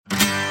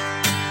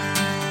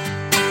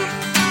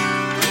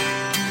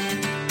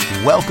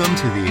Welcome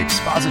to the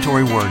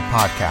Expository Word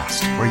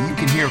Podcast, where you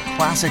can hear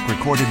classic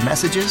recorded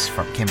messages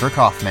from Kimber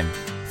Kaufman.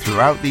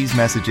 Throughout these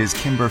messages,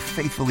 Kimber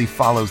faithfully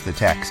follows the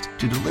text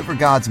to deliver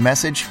God's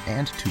message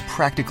and to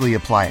practically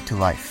apply it to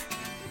life.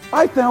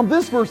 I found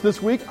this verse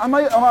this week.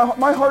 My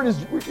heart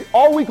is,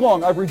 all week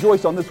long, I've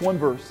rejoiced on this one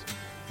verse.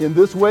 In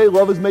this way,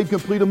 love is made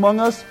complete among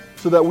us,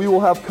 so that we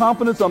will have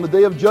confidence on the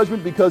day of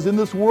judgment, because in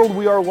this world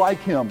we are like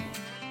Him.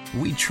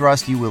 We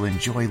trust you will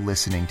enjoy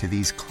listening to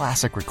these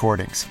classic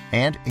recordings,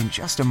 and in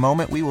just a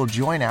moment we will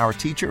join our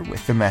teacher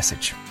with the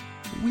message.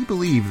 We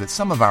believe that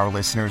some of our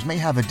listeners may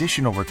have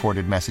additional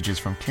recorded messages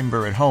from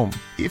Kimber at home.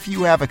 If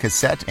you have a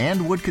cassette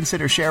and would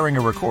consider sharing a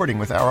recording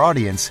with our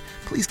audience,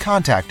 please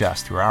contact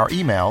us through our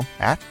email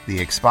at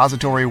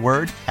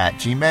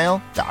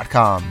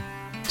theexpositoryword@gmail.com.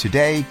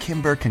 Today,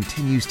 Kimber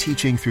continues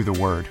teaching through the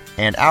Word,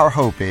 and our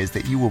hope is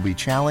that you will be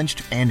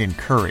challenged and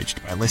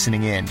encouraged by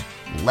listening in.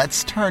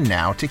 Let's turn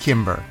now to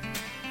Kimber.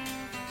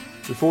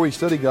 Before we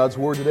study God's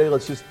Word today,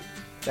 let's just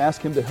ask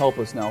Him to help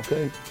us now,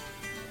 okay?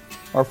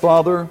 Our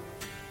Father,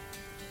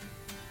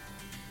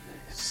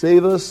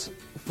 save us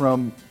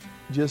from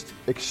just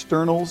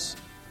externals.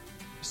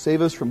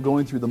 Save us from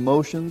going through the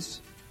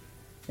motions.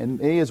 And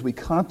may, as we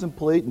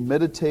contemplate and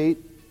meditate,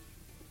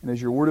 and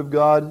as your Word of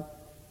God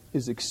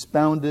is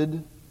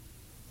expounded,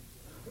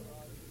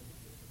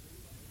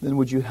 then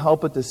would you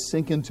help it to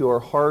sink into our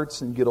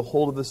hearts and get a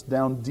hold of us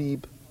down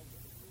deep.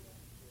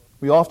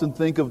 We often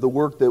think of the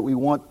work that we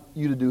want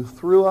you to do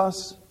through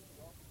us.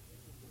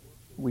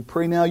 We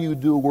pray now you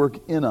do a work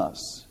in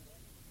us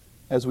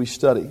as we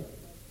study.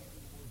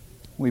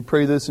 We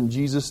pray this in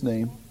Jesus'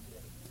 name.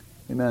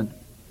 Amen.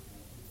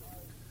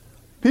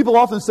 People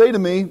often say to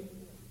me,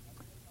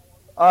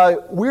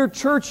 we're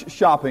church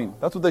shopping.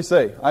 That's what they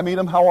say. I meet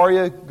them. How are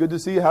you? Good to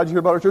see you. How'd you hear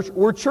about our church?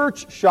 We're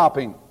church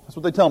shopping. That's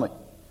what they tell me.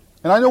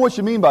 And I know what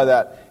you mean by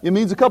that. It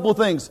means a couple of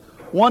things.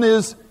 One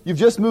is you've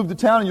just moved to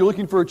town and you're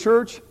looking for a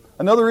church.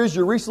 Another is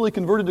you're recently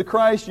converted to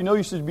Christ. You know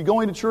you should be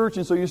going to church,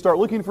 and so you start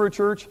looking for a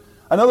church.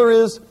 Another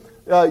is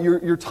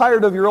you're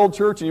tired of your old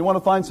church and you want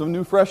to find some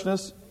new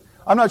freshness.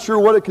 I'm not sure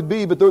what it could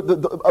be,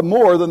 but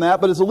more than that.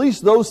 But it's at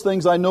least those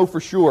things I know for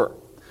sure.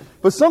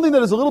 But something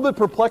that is a little bit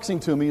perplexing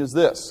to me is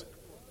this.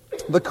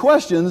 The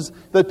questions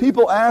that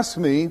people ask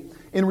me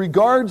in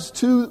regards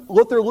to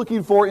what they're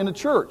looking for in a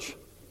church.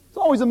 It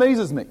always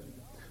amazes me.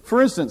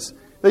 For instance,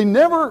 they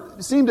never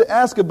seem to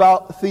ask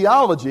about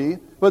theology,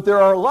 but there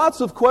are lots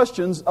of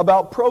questions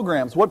about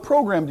programs. What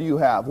program do you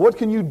have? What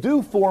can you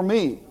do for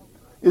me?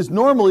 Is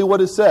normally what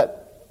is said.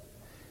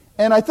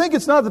 And I think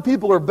it's not that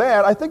people are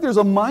bad. I think there's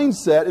a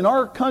mindset in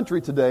our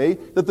country today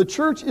that the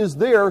church is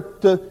there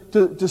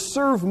to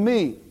serve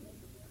me.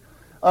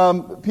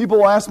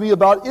 People ask me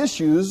about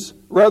issues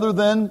rather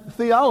than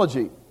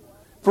theology.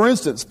 For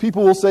instance,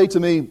 people will say to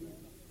me,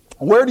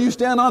 where do you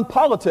stand on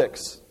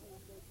politics?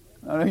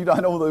 Do you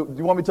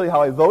want me to tell you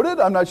how I voted?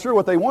 I'm not sure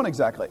what they want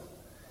exactly.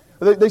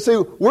 They say,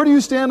 where do you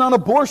stand on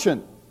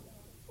abortion?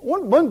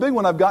 One big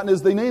one I've gotten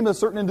is they name a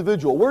certain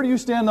individual. Where do you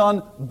stand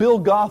on Bill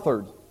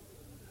Gothard?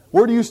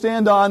 Where do you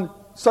stand on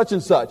such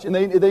and such? And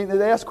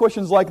they ask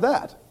questions like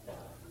that.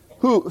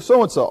 Who?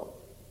 So-and-so.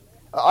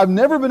 I've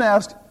never been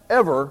asked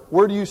ever,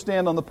 where do you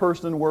stand on the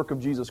person and work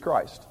of Jesus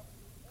Christ?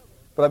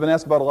 But I've been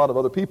asked about a lot of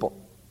other people.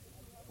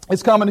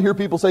 It's common to hear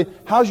people say,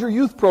 how's your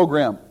youth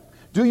program?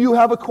 Do you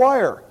have a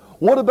choir?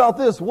 What about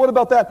this? What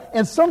about that?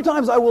 And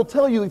sometimes I will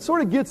tell you, it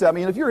sort of gets at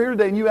me. And if you're here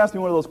today and you ask me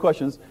one of those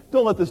questions,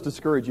 don't let this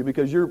discourage you,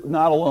 because you're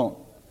not alone.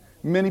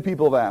 Many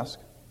people have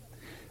asked.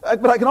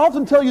 But I can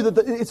often tell you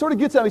that it sort of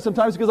gets at me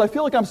sometimes because I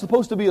feel like I'm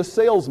supposed to be a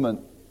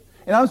salesman.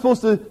 And I'm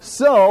supposed to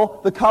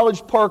sell the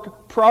College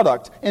Park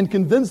product and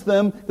convince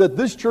them that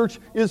this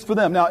church is for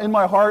them. Now, in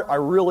my heart, I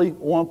really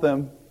want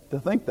them to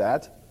think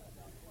that.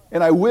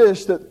 And I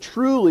wish that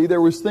truly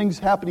there was things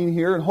happening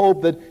here and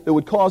hope that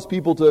would cause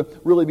people to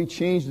really be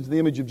changed into the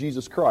image of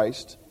Jesus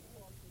Christ.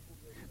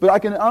 But I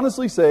can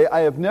honestly say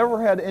I have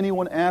never had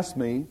anyone ask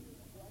me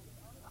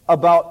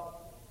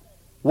about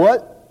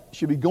what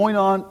should be going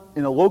on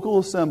in a local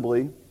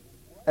assembly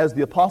as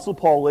the Apostle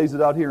Paul lays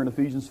it out here in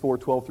Ephesians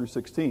 4:12 through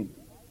 16.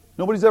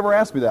 Nobody's ever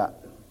asked me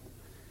that.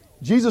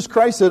 Jesus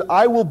Christ said,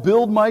 I will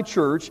build my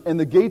church and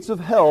the gates of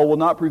hell will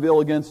not prevail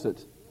against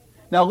it.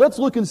 Now let's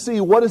look and see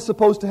what is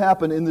supposed to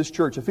happen in this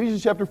church.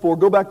 Ephesians chapter 4,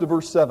 go back to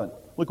verse 7.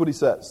 Look what he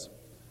says.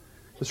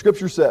 The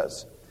scripture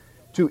says,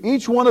 to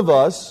each one of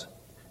us,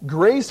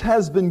 grace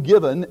has been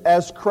given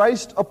as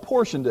Christ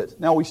apportioned it.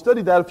 Now we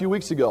studied that a few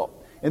weeks ago.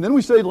 And then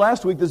we studied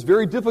last week this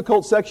very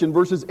difficult section,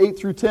 verses 8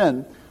 through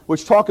 10,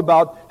 which talk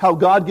about how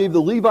God gave the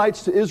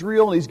Levites to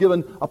Israel, and He's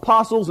given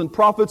apostles and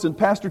prophets and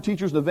pastor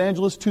teachers and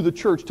evangelists to the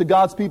church, to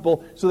God's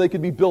people, so they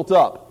could be built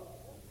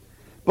up.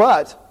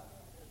 But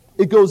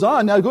it goes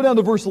on. Now go down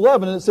to verse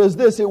 11, and it says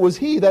this, it was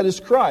He, that is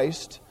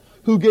Christ,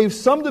 who gave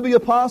some to be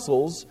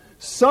apostles,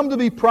 some to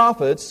be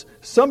prophets,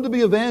 some to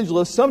be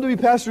evangelists, some to be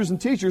pastors and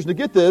teachers, and to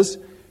get this,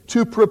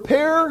 to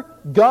prepare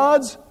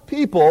God's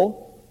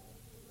people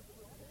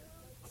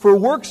for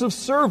works of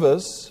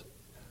service,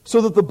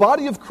 so that the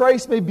body of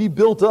Christ may be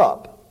built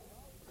up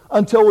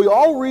until we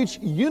all reach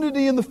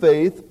unity in the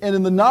faith and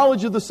in the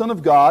knowledge of the Son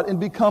of God and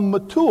become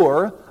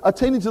mature,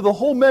 attaining to the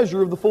whole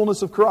measure of the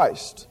fullness of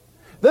Christ.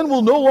 Then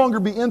we'll no longer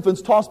be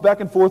infants tossed back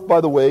and forth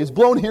by the waves,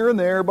 blown here and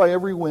there by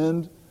every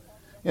wind,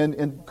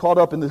 and caught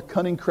up in the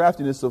cunning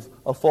craftiness of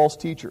false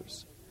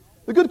teachers.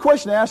 The good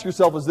question to ask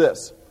yourself is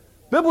this.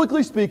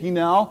 Biblically speaking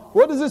now,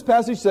 what does this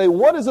passage say?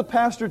 What is a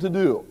pastor to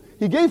do?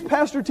 He gave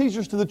pastor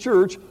teachers to the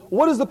church.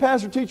 What is the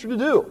pastor teacher to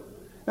do?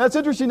 Now, that's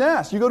interesting to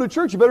ask. You go to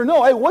church, you better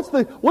know, hey, what's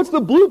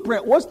the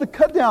blueprint? What's the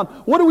cut down?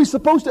 What are we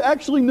supposed to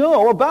actually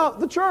know about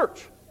the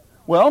church?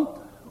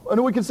 Well,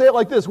 and we can say it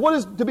like this. What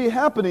is to be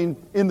happening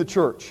in the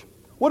church?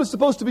 What is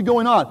supposed to be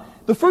going on?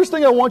 The first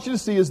thing I want you to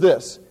see is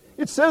this.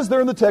 It says there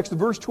in the text,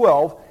 verse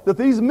 12, that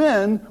these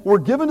men were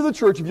given to the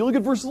church. If you look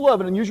at verse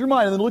 11 and use your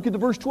mind and then look at the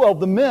verse 12,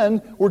 the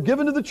men were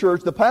given to the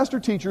church, the pastor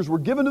teachers were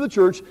given to the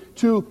church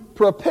to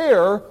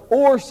prepare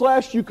or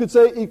 / you could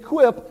say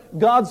equip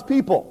God's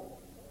people.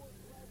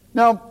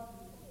 Now,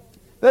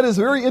 that is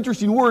a very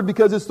interesting word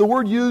because it's the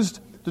word used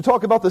to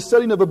talk about the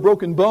setting of a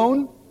broken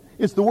bone.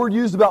 It's the word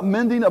used about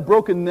mending a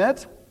broken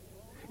net.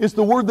 It's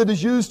the word that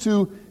is used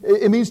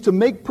it means to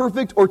make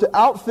perfect or to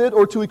outfit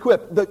or to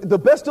equip. The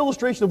best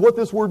illustration of what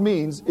this word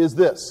means is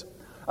this.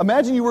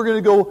 Imagine you were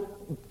going to go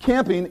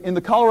camping in the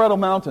Colorado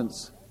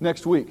mountains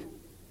next week.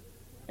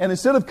 And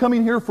instead of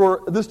coming here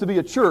for this to be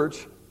a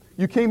church,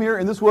 you came here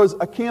and this was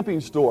a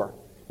camping store.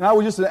 And I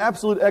was just an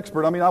absolute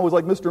expert. I mean, I was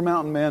like Mr.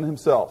 Mountain Man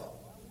himself.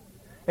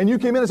 And you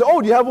came in and said,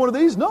 oh, do you have one of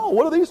these? No,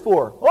 what are these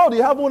for? Oh, do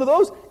you have one of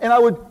those? And I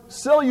would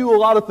sell you a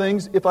lot of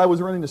things if I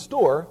was running a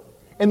store.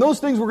 And those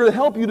things were going to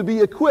help you to be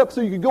equipped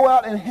so you could go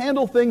out and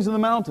handle things in the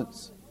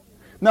mountains.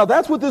 Now,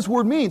 that's what this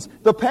word means.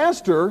 The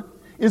pastor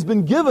has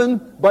been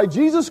given by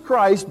Jesus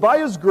Christ, by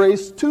His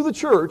grace, to the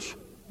church,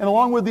 and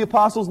along with the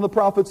apostles and the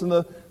prophets and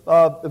the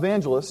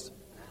evangelists.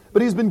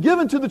 But he's been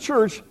given to the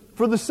church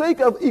for the sake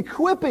of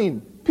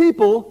equipping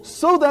people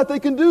so that they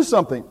can do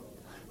something.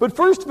 But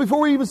first,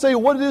 before we even say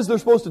what it is they're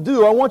supposed to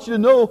do, I want you to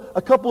know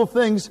a couple of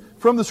things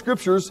from the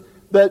Scriptures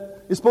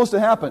that is supposed to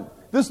happen.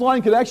 This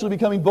line could actually be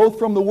coming both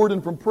from the Word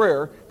and from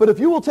prayer. But if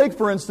you will take,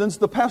 for instance,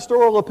 the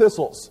pastoral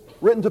epistles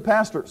written to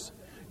pastors,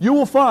 you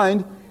will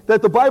find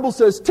that the Bible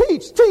says,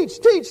 teach, teach,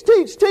 teach,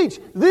 teach, teach.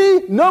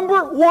 The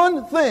number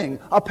one thing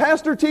a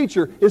pastor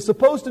teacher is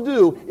supposed to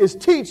do is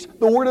teach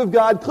the Word of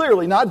God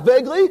clearly. Not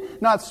vaguely,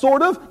 not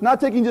sort of,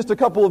 not taking just a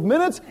couple of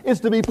minutes.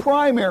 It's to be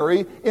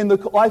primary in the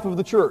life of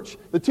the church,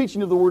 the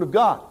teaching of the Word of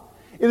God.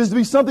 It is to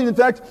be something, in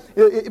fact,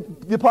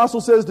 the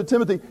apostle says to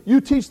Timothy, you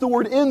teach the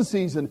word in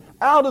season,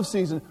 out of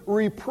season,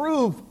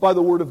 reprove by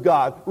the Word of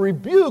God,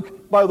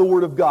 rebuke by the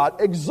Word of God,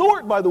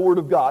 exhort by the Word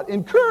of God,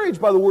 encourage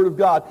by the Word of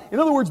God.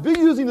 In other words, be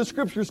using the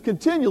Scriptures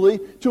continually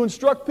to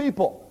instruct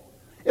people.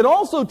 It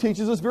also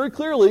teaches us very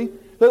clearly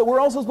that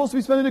we're also supposed to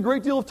be spending a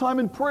great deal of time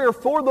in prayer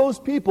for those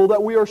people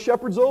that we are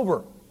shepherds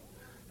over.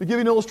 To give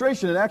you an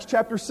illustration, in Acts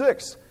chapter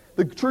 6,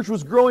 the church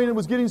was growing and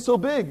was getting so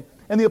big.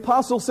 And the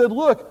apostle said,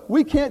 look,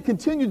 we can't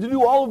continue to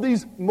do all of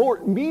these more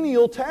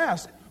menial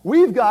tasks.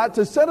 We've got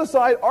to set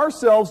aside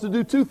ourselves to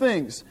do two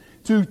things,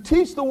 to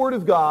teach the Word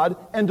of God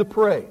and to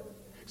pray.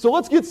 So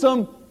let's get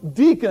some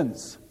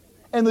deacons.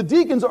 And the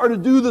deacons are to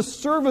do the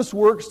service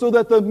work so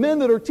that the men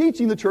that are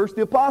teaching the church,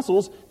 the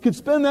apostles, could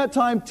spend that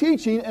time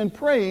teaching and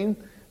praying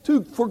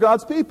for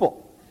God's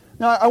people.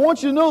 Now, I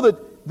want you to know that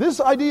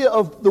this idea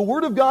of the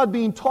Word of God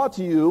being taught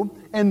to you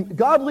and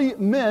godly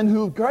men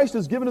who Christ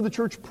has given to the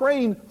church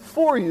praying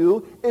for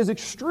you is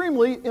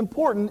extremely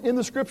important in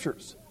the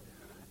Scriptures.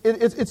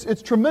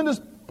 It's tremendous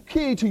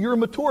key to your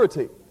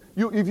maturity.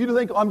 If you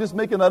think, I'm just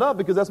making that up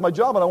because that's my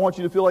job and I want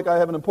you to feel like I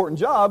have an important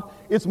job,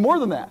 it's more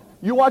than that.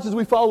 You watch as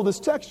we follow this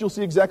text, you'll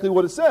see exactly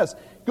what it says.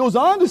 It goes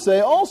on to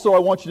say, also I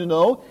want you to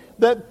know,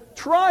 that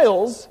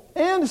trials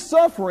and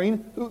suffering,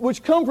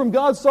 which come from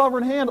God's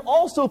sovereign hand,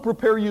 also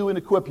prepare you and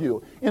equip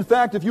you. In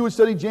fact, if you would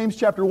study James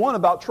chapter 1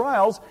 about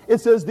trials,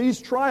 it says these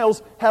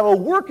trials have a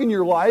work in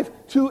your life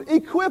to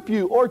equip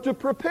you or to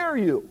prepare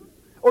you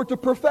or to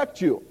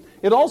perfect you.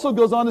 It also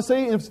goes on to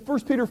say in 1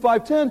 Peter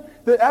 5:10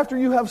 that after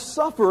you have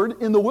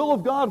suffered in the will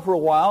of God for a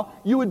while,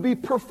 you would be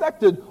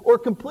perfected or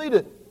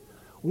completed.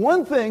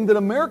 One thing that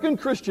American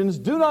Christians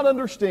do not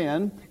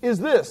understand is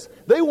this.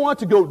 They want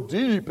to go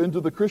deep into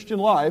the Christian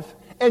life,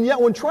 and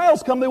yet when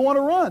trials come, they want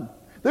to run.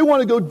 They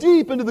want to go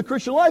deep into the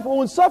Christian life, but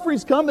when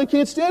sufferings come, they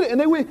can't stand it.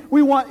 And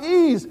we want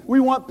ease, we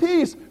want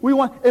peace,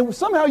 and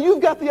somehow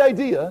you've got the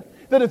idea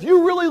that if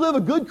you really live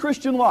a good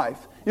Christian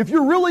life, if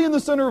you're really in the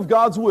center of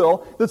God's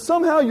will, that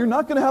somehow you're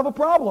not going to have a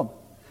problem.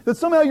 That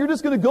somehow you're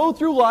just going to go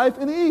through life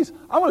in ease.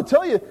 I want to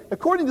tell you,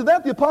 according to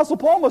that, the Apostle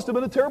Paul must have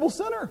been a terrible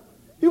sinner.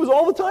 He was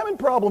all the time in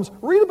problems.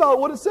 Read about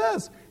what it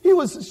says. He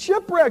was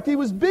shipwrecked. He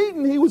was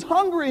beaten. He was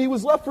hungry. He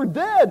was left for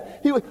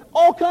dead.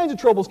 All kinds of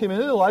troubles came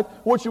into his life.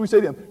 What should we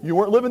say to him? You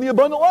weren't living the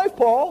abundant life,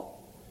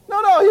 Paul.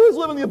 No, he was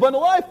living the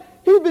abundant life.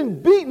 He'd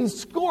been beaten,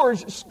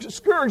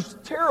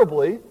 scourged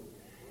terribly.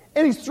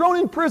 And he's thrown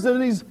in prison,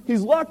 and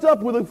he's locked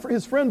up with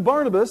his friend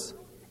Barnabas,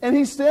 and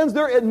he stands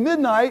there at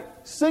midnight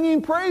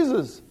singing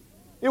praises.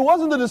 It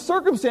wasn't that his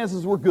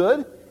circumstances were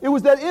good. It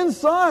was that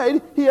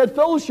inside he had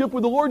fellowship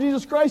with the Lord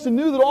Jesus Christ and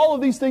knew that all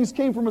of these things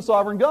came from a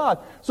sovereign God.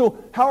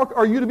 So how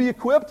are you to be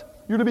equipped?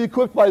 You're to be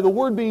equipped by the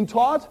Word being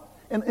taught.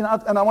 And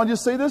I want to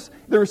just say this.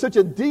 There is such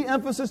a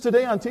de-emphasis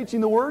today on teaching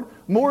the Word.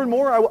 More and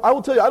more, I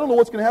will tell you, I don't know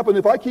what's going to happen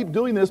if I keep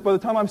doing this by the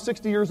time I'm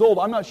 60 years old.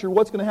 I'm not sure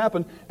what's going to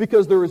happen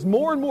because there is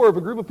more and more of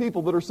a group of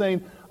people that are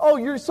saying, oh,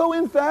 you're so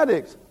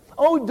emphatic.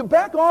 Oh,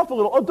 back off a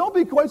little. Oh, don't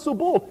be quite so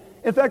bold.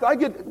 In fact, I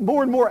get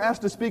more and more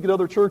asked to speak at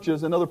other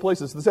churches and other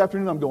places. This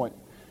afternoon I'm going.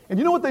 And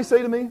you know what they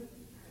say to me?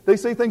 They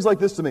say things like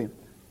this to me.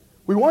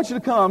 We want you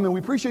to come and we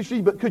appreciate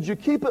you, but could you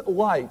keep it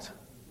light?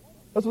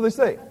 That's what they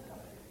say.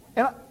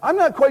 And I'm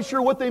not quite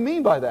sure what they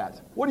mean by that.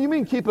 What do you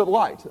mean, keep it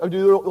light? Do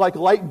you like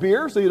light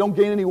beer so you don't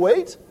gain any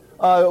weight?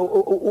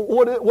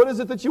 What is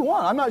it that you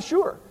want? I'm not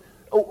sure.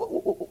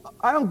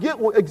 I don't get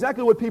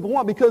exactly what people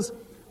want because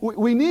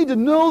we need to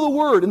know the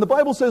Word. And the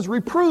Bible says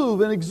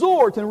reprove and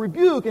exhort and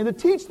rebuke and to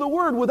teach the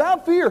Word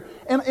without fear.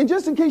 And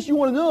just in case you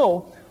want to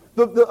know,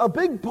 a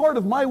big part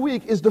of my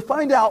week is to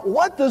find out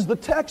what does the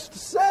text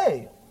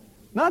say.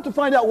 Not to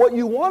find out what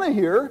you want to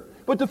hear,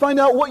 but to find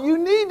out what you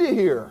need to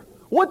hear.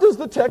 What does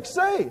the text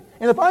say?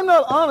 And if I'm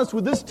not honest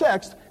with this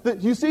text,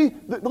 you see,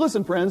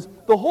 listen friends,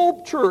 the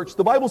whole church,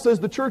 the Bible says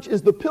the church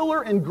is the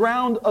pillar and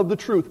ground of the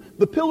truth,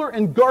 the pillar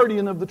and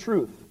guardian of the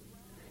truth.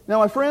 Now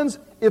my friends,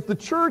 if the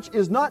church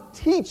is not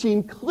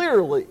teaching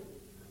clearly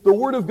the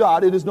Word of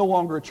God, it is no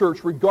longer a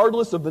church,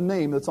 regardless of the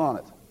name that's on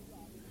it.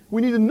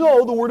 We need to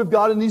know the Word of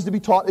God, and it needs to be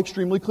taught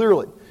extremely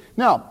clearly.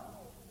 Now,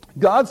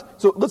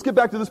 so let's get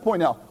back to this point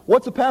now.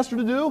 What's a pastor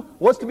to do?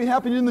 What's to be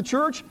happening in the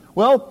church?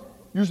 Well,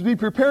 you're to be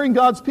preparing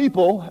God's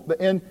people,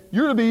 and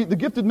you're to be, the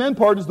gifted men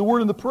part is the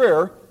word and the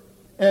prayer.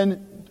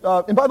 And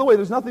by the way,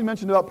 there's nothing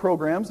mentioned about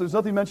programs. There's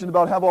nothing mentioned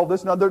about have all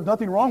this. Now, there's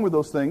nothing wrong with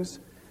those things.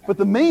 But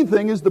the main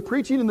thing is the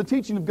preaching and the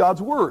teaching of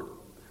God's Word.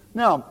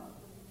 Now,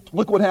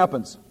 look what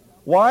happens.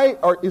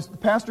 Is the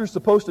pastor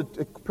supposed to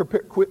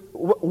prepare,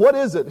 what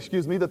is it,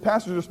 that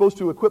pastors are supposed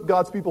to equip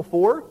God's people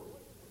for?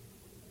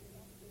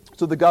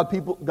 So that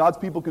God's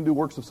people can do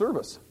works of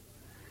service.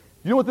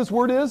 You know what this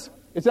word is?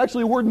 It's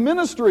actually a word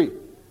ministry.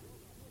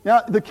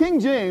 Now, the King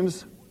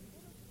James,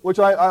 which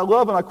I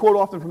love and I quote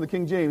often from the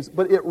King James,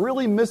 but it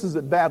really misses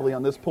it badly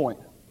on this point.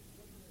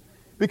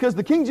 Because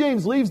the King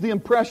James leaves the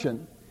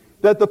impression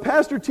that the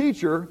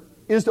pastor-teacher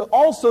is to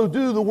also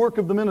do the work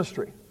of the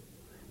ministry.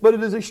 But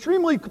it is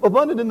extremely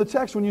abundant in the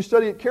text when you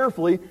study it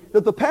carefully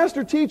that the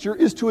pastor-teacher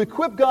is to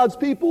equip God's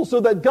people so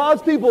that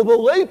God's people, the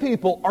lay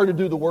people, are to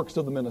do the works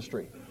of the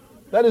ministry.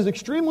 That is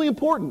extremely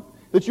important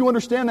that you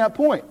understand that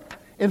point.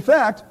 In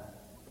fact,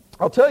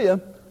 I'll tell you,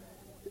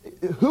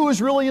 who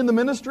is really in the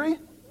ministry?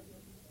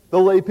 The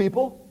lay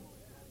people.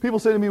 People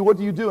say to me, what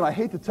do you do? And I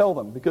hate to tell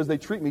them because they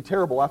treat me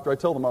terrible after I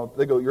tell them.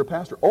 They go, you're a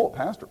pastor. Oh, a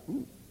pastor.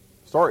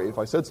 Sorry if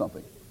I said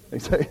something. They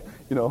say,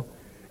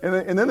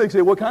 and then they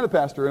say, what kind of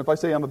pastor? And if I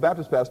say I'm a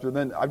Baptist pastor,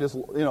 then I just,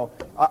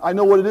 I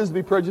know what it is to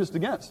be prejudiced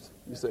against,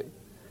 you see.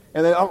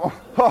 And then,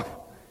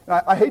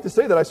 I hate to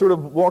say that. I sort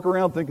of walk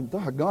around thinking,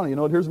 doggone,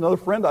 here's another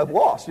friend I've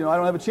lost. I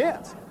don't have a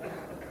chance.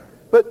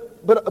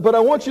 But I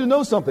want you to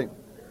know something.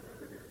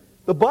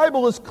 The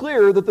Bible is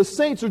clear that the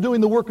saints are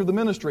doing the work of the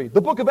ministry.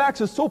 The book of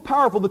Acts is so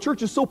powerful, the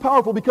church is so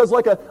powerful because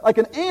like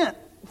an ant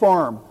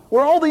farm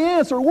where all the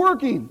ants are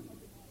working.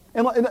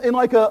 And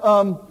like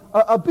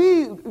a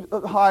bee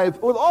hive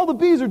where all the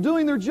bees are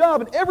doing their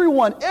job and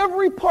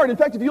every part. In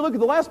fact, if you look at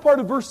the last part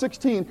of verse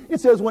 16, it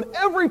says when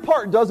every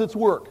part does its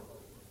work.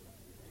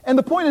 And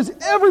the point is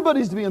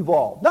everybody's to be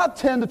involved. Not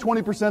 10 to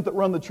 20% that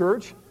run the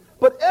church,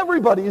 but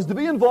everybody is to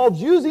be involved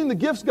using the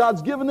gifts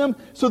God's given them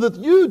so that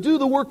you do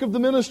the work of the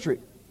ministry.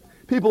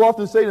 People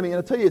often say to me, and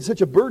I tell you, it's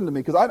such a burden to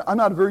me because I'm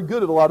not very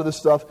good at a lot of this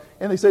stuff.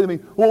 And they say to me,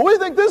 well, we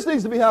think this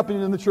needs to be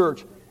happening in the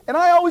church. And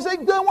I always say,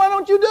 then why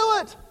don't you do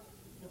it?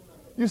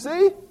 You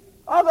see?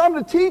 I'm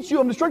going to teach you.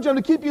 I'm going to instruct you. I'm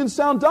going to keep you in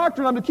sound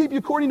doctrine. I'm going to keep you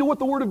according to what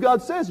the Word of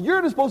God says.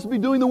 You're supposed to be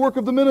doing the work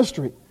of the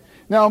ministry.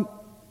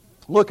 Now,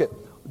 look at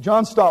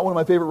John Stott, one of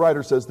my favorite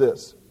writers, says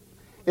this.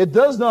 It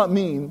does not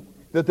mean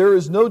that there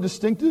is no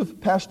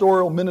distinctive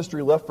pastoral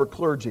ministry left for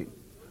clergy.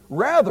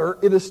 Rather,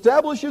 it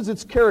establishes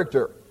its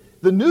character.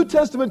 The New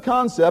Testament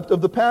concept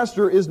of the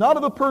pastor is not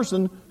of a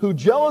person who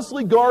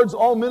jealously guards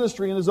all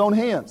ministry in his own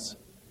hands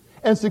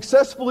and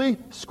successfully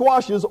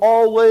squashes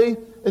all lay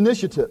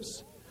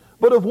initiatives,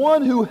 but of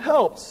one who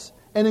helps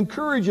and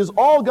encourages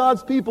all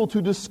God's people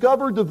to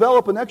discover,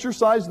 develop, and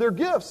exercise their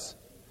gifts.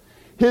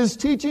 His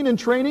teaching and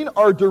training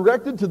are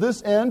directed to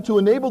this end to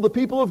enable the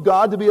people of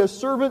God to be a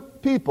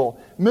servant people,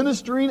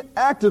 ministering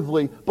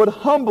actively but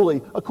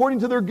humbly according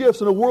to their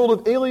gifts in a world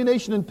of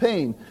alienation and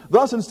pain.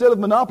 Thus, instead of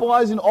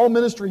monopolizing all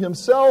ministry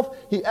himself,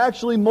 he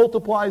actually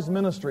multiplies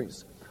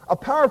ministries. A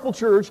powerful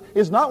church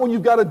is not when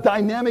you've got a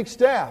dynamic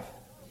staff.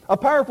 A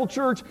powerful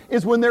church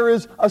is when there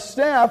is a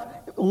staff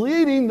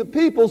leading the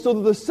people so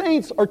that the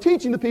saints are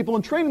teaching the people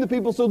and training the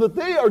people so that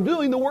they are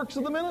doing the works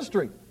of the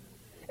ministry.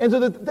 And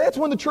so that's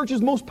when the church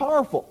is most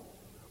powerful.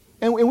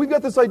 And we've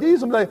got this idea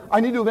someday, I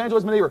need to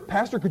evangelize my neighbor.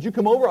 Pastor, could you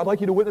come over? I'd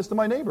like you to witness to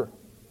my neighbor.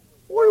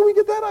 Where do we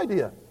get that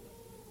idea?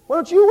 Why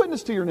don't you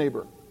witness to your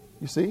neighbor?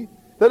 You see?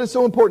 That is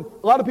so important.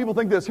 A lot of people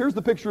think this. Here's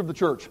the picture of the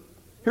church.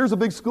 Here's a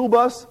big school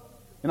bus,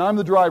 and I'm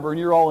the driver, and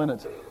you're all in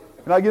it.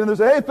 And I get in there and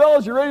say, hey,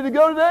 fellas, you ready to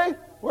go today?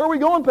 Where are we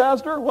going,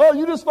 Pastor? Well,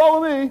 you just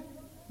follow me.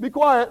 Be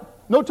quiet.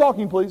 No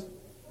talking, please.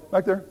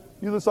 Back there.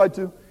 You this side,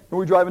 too. And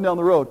we're driving down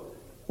the road.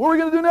 What are we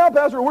going to do now,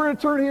 Pastor? We're going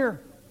to turn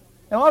here.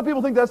 And a lot of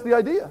people think that's the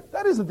idea.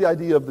 That isn't the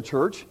idea of the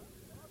church.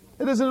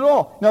 It isn't at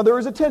all. Now, there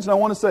is a tension I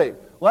want to say.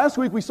 Last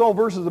week we saw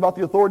verses about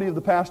the authority of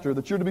the pastor,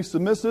 that you're to be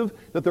submissive,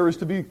 that there is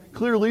to be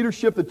clear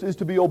leadership that is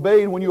to be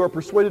obeyed when you are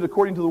persuaded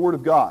according to the Word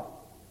of God.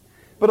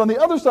 But on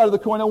the other side of the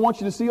coin, I want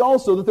you to see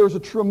also that there's a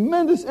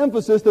tremendous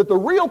emphasis that the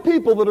real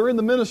people that are in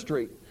the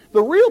ministry,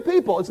 the real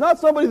people, it's not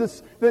somebody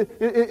that's,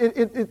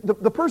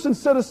 the person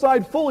set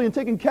aside fully and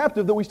taken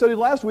captive that we studied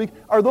last week,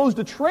 are those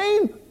to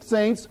train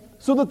saints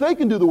so that they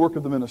can do the work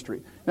of the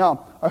ministry.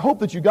 Now, I hope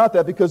that you got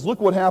that, because look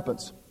what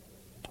happens.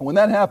 When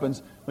that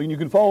happens, and you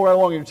can follow right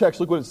along in your text,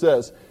 look what it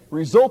says.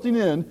 Resulting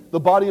in the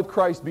body of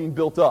Christ being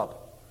built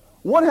up.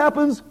 What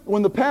happens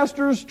when the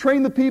pastors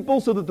train the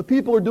people so that the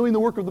people are doing the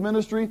work of the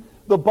ministry?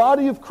 The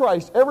body of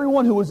Christ,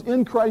 everyone who is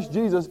in Christ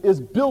Jesus, is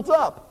built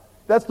up.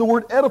 That's the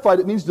word edified.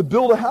 It means to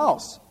build a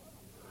house.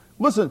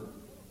 Listen,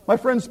 my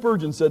friend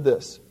Spurgeon said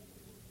this.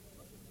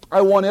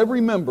 I want every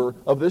member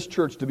of this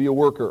church to be a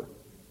worker.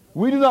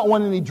 We do not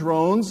want any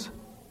drones.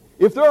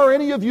 If there are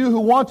any of you who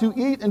want to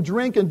eat and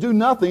drink and do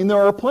nothing, there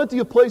are plenty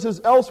of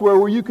places elsewhere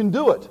where you can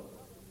do it.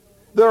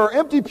 There are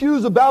empty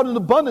pews about in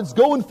abundance.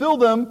 Go and fill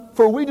them,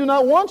 for we do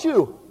not want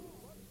you.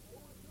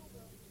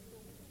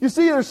 You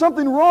see, there's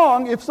something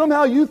wrong if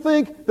somehow you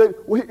think that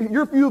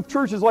your view of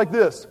church is like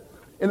this.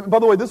 And by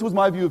the way, this was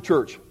my view of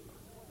church.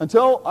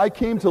 Until I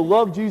came to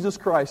love Jesus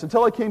Christ,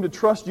 until I came to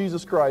trust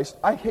Jesus Christ,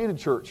 I hated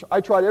church.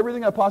 I tried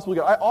everything I possibly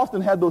could. I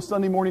often had those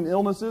Sunday morning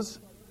illnesses.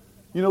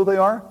 You know what they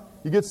are?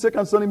 You get sick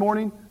on Sunday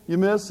morning, you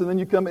miss, and then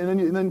you come,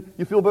 and then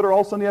you feel better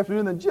all Sunday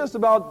afternoon, and then just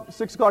about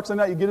 6 o'clock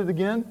Sunday night, you get it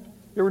again.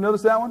 You ever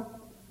notice that one?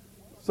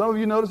 Some of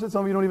you notice it,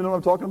 some of you don't even know what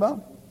I'm talking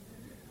about.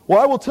 Well,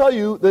 I will tell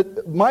you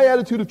that my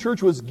attitude of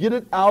church was get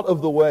it out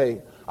of the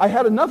way. I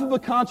had enough of a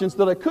conscience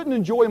that I couldn't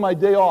enjoy my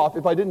day off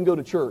if I didn't go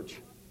to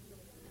church.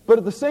 But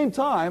at the same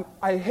time,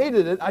 I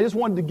hated it. I just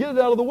wanted to get it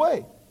out of the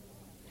way.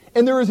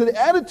 And there is an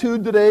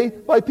attitude today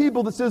by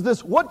people that says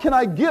this, what can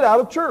I get out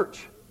of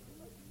church?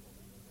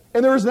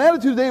 And there is an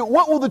attitude today,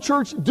 what will the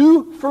church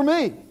do for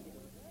me?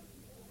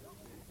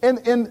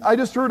 And I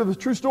just heard of a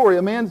true story.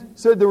 A man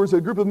said there was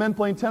a group of men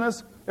playing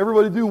tennis.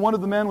 Everybody knew one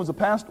of the men was a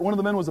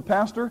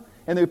pastor,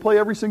 and they play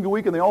every single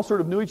week, and they all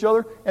sort of knew each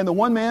other. And the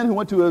one man who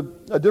went to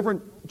a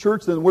different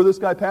church than where this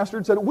guy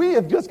pastored said, we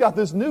have just got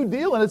this new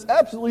deal, and it's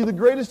absolutely the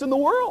greatest in the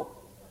world.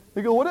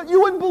 They go, what?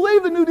 You wouldn't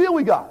believe the new deal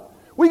we got.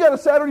 We got a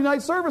Saturday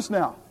night service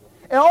now.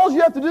 And all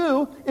you have to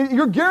do,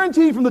 you're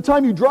guaranteed from the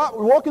time you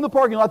walk in the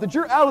parking lot that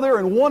you're out of there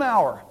in 1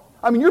 hour.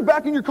 I mean, you're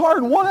back in your car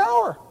in 1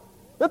 hour.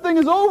 That thing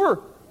is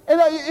over.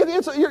 And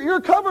you're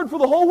covered for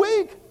the whole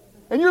week.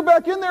 And you're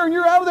back in there and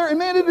you're out of there. And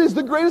man, it is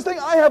the greatest thing.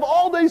 I have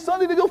all day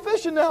Sunday to go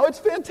fishing now. It's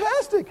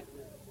fantastic.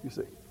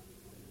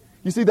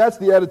 You see, that's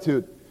the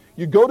attitude.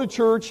 You go to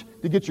church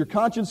to get your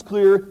conscience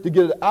clear, to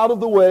get it out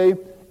of the way.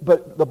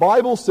 But the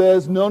Bible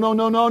says,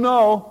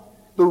 no.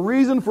 The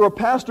reason for a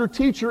pastor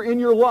teacher in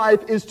your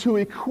life is to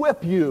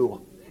equip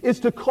you. It's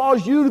to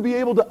cause you to be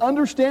able to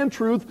understand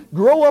truth,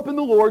 grow up in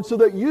the Lord so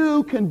that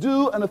you can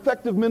do an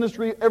effective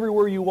ministry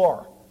everywhere you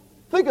are.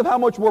 Think of how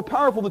much more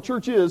powerful the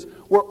church is,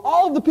 where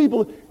all of the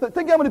people,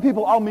 think how many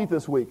people I'll meet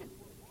this week,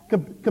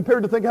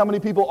 compared to think how many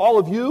people all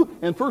of you,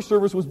 and first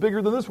service was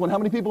bigger than this one. How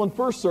many people in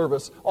first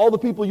service, all the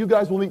people you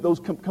guys will meet,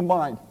 those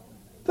combined.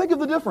 Think of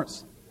the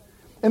difference.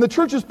 And the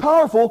church is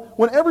powerful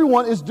when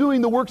everyone is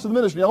doing the works of the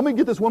ministry. Now let me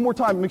get this one more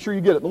time and make sure you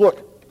get it.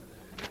 Look.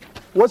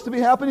 What's to be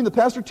happening? The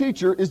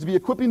pastor-teacher is to be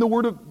equipping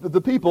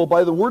the people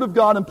by the Word of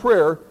God and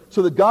prayer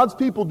so that God's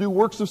people do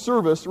works of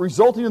service,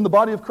 resulting in the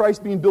body of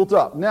Christ being built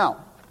up.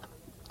 Now,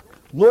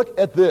 look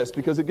at this,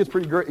 because it gets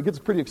pretty great. It gets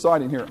pretty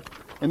exciting here.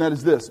 And that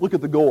is this. Look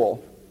at the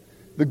goal.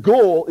 The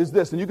goal is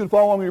this. And you can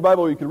follow along in your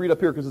Bible or you can read up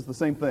here because it's the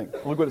same thing.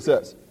 Look what it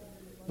says.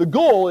 The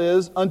goal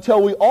is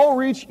until we all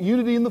reach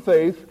unity in the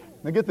faith,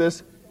 now get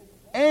this,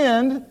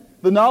 and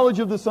the knowledge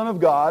of the Son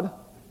of God,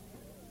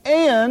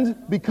 and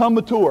become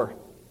mature.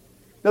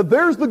 Now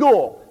there's the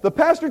goal. The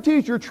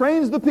pastor-teacher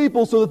trains the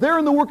people so that they're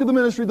in the work of the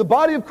ministry, the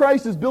body of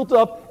Christ is built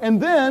up, and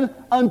then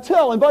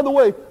until, and by the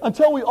way,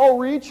 until we all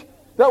reach,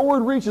 that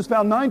word reach is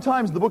found 9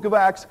 times in the book of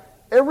Acts.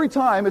 Every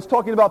time it's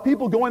talking about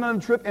people going on a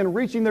trip and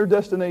reaching their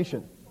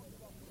destination.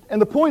 And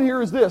the point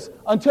here is this,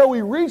 until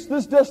we reach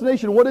this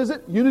destination, what is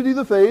it? Unity of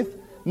the faith,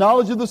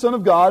 knowledge of the Son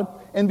of God,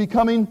 and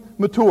becoming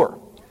mature.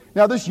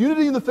 Now this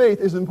unity in the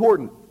faith is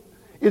important.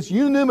 It's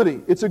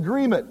unanimity, it's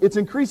agreement, it's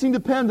increasing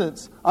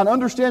dependence on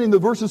understanding the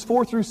verses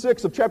 4 through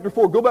 6 of chapter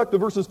 4. Go back to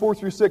verses 4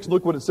 through 6 and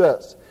look what it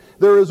says.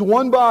 There is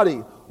one body,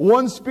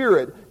 one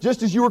Spirit,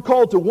 just as you were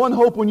called to one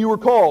hope when you were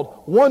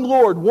called, one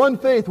Lord, one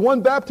faith,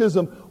 one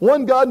baptism,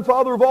 one God and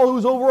Father of all who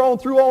is over all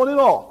and through all and in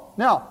all.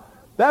 Now,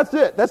 that's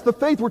it. That's the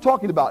faith we're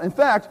talking about. In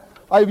fact,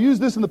 I've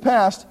used this in the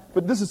past,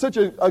 but this is such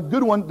a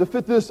good one to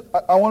fit this.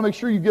 I want to make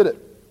sure you get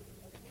it.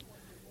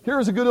 Here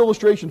is a good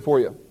illustration for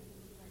you.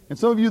 And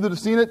some of you that have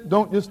seen it,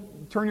 don't just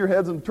turn your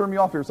heads and turn me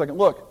off here a second.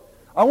 Look,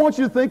 I want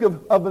you to think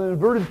of an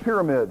inverted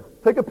pyramid.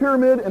 Take a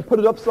pyramid and put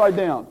it upside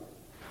down.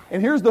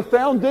 And here's the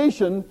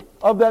foundation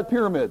of that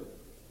pyramid.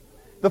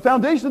 The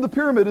foundation of the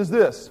pyramid is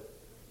this.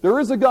 There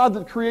is a God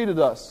that created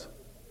us.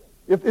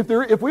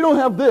 If we don't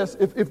have this,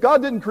 if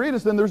God didn't create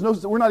us, then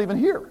we're not even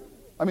here.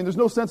 I mean, there's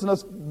no sense in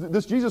us.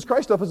 This Jesus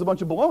Christ stuff is a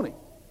bunch of baloney.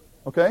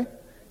 Okay?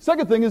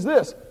 Second thing is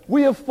this.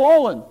 We have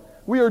fallen.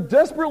 We are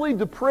desperately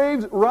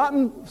depraved,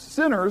 rotten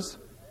sinners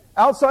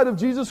outside of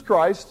Jesus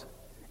Christ,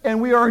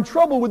 and we are in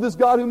trouble with this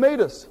God who made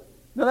us.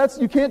 Now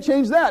you can't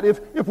change that.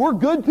 If we're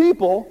good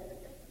people,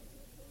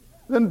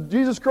 then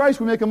Jesus Christ,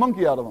 we make a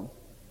monkey out of him.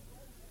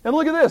 And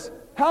look at this.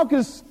 How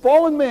can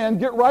fallen man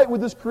get right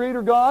with this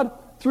Creator God?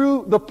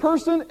 Through the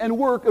person and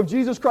work of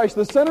Jesus Christ.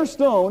 The center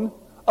stone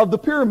of the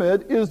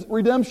pyramid is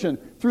redemption.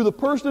 Through the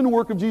person and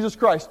work of Jesus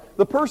Christ.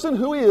 The person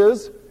who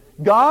is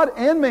God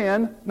and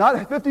man, not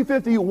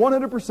 50-50,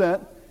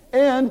 100%,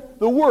 and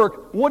the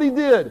work, what He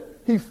did.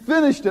 He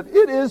finished it.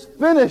 It is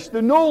finished.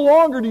 And no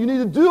longer do you need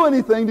to do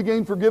anything to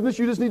gain forgiveness.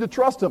 You just need to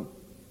trust Him.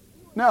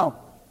 Now,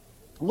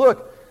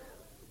 look.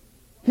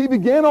 He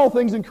began all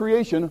things in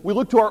creation. We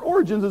look to our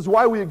origins as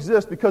why we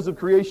exist because of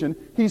creation.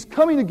 He's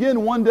coming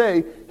again one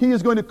day. He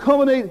is going to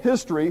culminate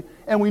history,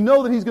 and we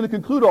know that He's going to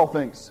conclude all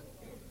things.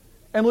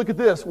 And look at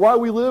this. Why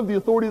we live, the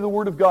authority of the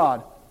Word of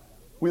God.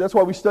 That's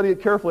why we study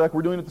it carefully like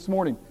we're doing it this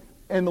morning.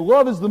 And the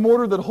love is the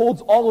mortar that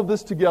holds all of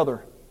this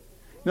together.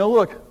 Now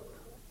look,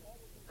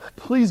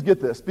 please get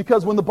this.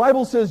 Because when the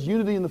Bible says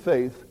unity in the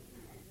faith,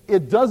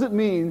 it doesn't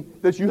mean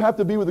that you have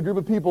to be with a group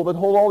of people that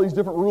hold all these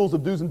different rules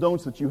of do's and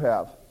don'ts that you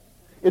have.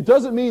 It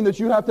doesn't mean that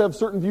you have to have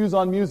certain views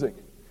on music.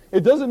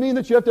 It doesn't mean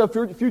that you have to have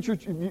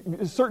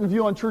a certain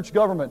view on church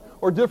government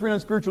or different on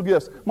spiritual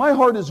gifts. My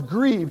heart is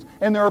grieved,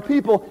 and there are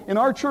people in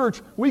our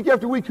church week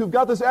after week who've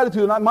got this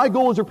attitude, and my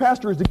goal as your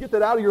pastor is to get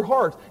that out of your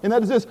heart. And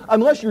that is this: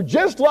 unless you're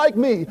just like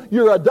me,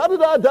 you're a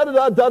da-da-da,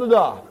 da-da-da,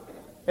 da-da-da.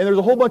 And there's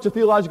a whole bunch of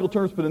theological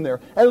terms put in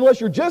there. And unless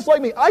you're just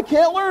like me, I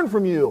can't learn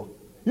from you.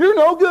 You're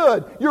no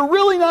good. You're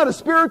really not as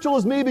spiritual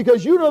as me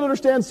because you don't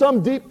understand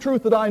some deep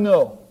truth that I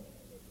know.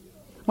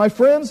 My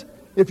friends,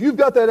 if you've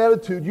got that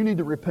attitude, you need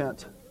to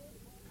repent.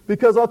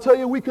 Because I'll tell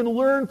you, we can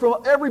learn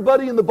from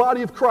everybody in the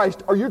body of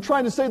Christ. Or you're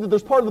trying to say that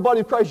there's part of the body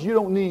of Christ you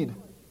don't need.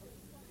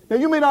 Now,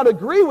 you may not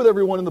agree with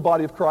everyone in the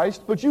body of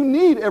Christ, but you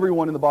need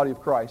everyone in the body of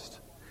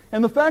Christ.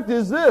 And the fact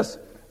is this,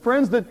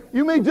 friends, that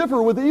you may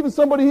differ with even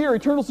somebody here,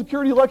 eternal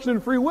security, election,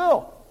 and free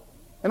will.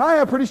 And I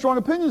have pretty strong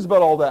opinions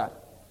about all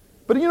that.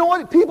 But you know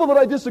what? People that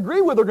I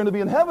disagree with are going to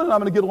be in heaven, and I'm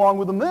going to get along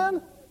with them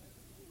then.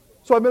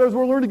 So I might as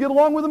well learn to get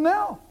along with them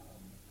now.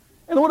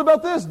 And what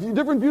about this?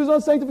 Different views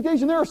on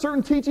sanctification. There are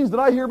certain teachings that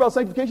I hear about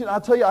sanctification.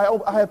 I'll tell you,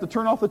 I have to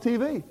turn off the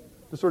TV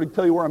to sort of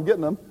tell you where I'm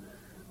getting them.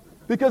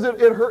 Because it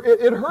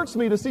hurts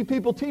me to see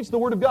people teach the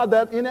Word of God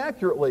that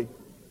inaccurately.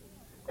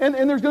 And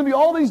there's going to be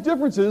all these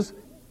differences.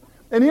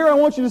 And here I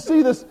want you to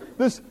see this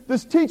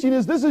teaching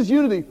this is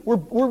unity.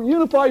 We're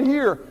unified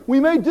here.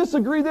 We may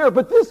disagree there,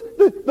 but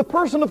the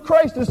person of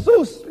Christ is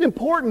so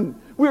important.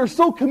 We are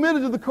so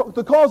committed to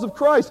the cause of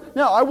Christ.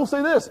 Now, I will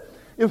say this.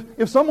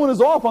 If someone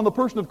is off on the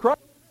person of Christ,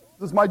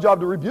 it's my job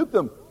to rebuke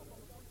them.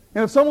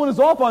 And if someone is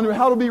off on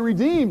how to be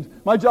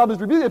redeemed, my job is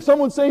to rebuke them. If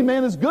someone's saying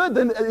man is good,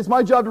 then it's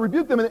my job to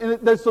rebuke them.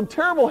 And there's some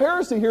terrible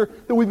heresy here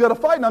that we've got to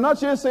fight. And I'm not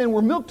just saying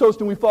we're milquetoast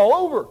and we fall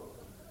over.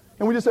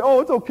 And we just say, oh,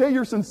 it's okay,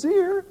 you're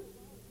sincere.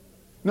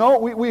 No,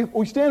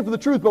 we stand for the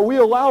truth, but we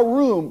allow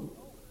room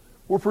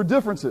for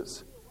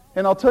differences.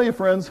 And I'll tell you,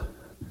 friends,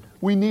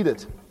 we need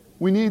it.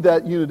 We need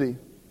that unity.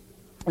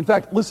 In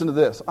fact, listen to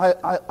this.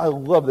 I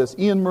love this.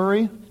 Ian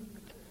Murray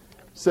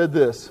said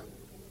this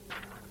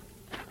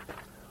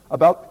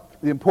about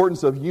the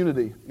importance of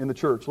unity in the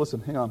church. Listen,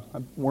 hang on.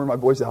 I'm wearing my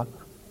voice out.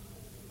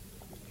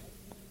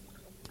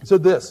 He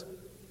said this.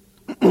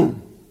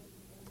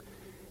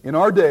 In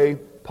our day,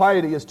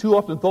 piety is too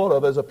often thought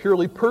of as a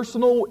purely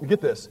personal,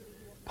 get this,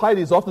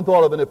 piety is often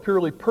thought of in a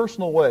purely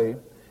personal way,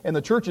 and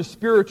the church is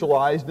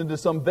spiritualized into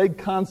some vague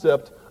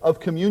concept of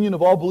communion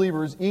of all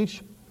believers,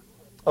 each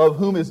of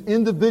whom is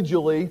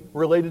individually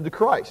related to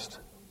Christ.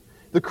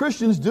 The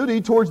Christian's duty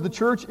towards the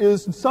church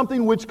is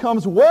something which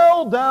comes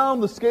well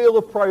down the scale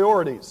of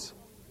priorities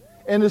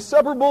and is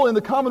separable in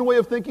the common way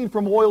of thinking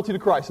from loyalty to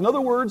Christ. In other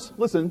words,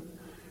 listen,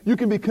 you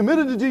can be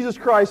committed to Jesus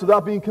Christ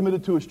without being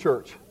committed to His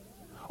church.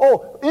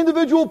 Oh,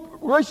 individual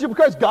relationship with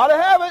Christ, got to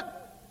have it.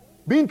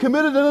 Being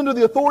committed and under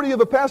the authority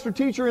of a pastor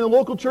teacher in a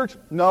local church,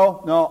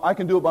 no, I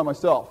can do it by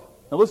myself.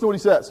 Now listen to what he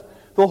says.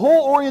 The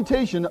whole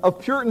orientation of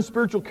Puritan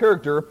spiritual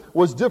character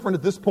was different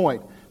at this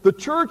point. The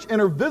church and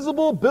her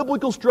visible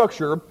biblical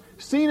structure,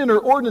 seen in her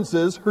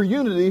ordinances, her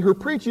unity, her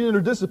preaching, and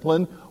her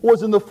discipline,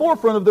 was in the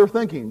forefront of their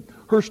thinking.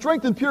 Her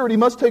strength and purity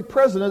must take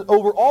precedence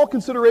over all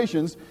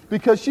considerations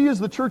because she is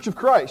the church of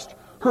Christ.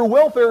 Her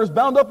welfare is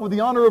bound up with the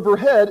honor of her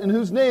head, in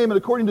whose name and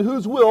according to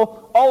whose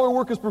will all her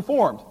work is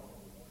performed.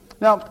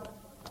 Now,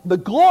 the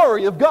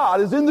glory of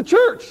God is in the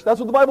church. That's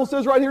what the Bible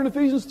says right here in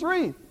Ephesians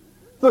 3.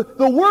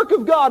 The work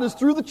of God is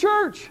through the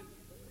church.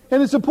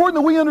 And it's important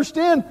that we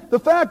understand the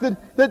fact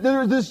that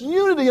there's this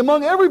unity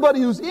among everybody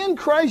who's in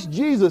Christ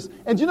Jesus.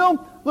 And you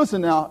know,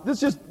 listen now,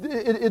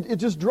 it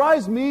just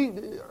drives me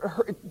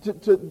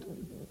to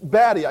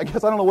batty. I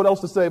guess I don't know what else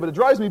to say, but it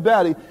drives me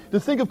batty to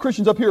think of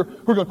Christians up here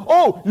who are going,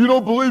 oh, you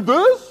don't believe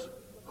this?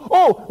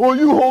 Oh, well,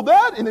 you hold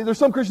that? And there's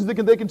some Christians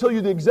that they can tell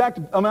you the exact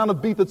amount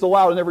of beat that's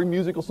allowed in every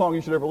musical song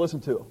you should ever listen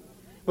to.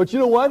 But you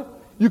know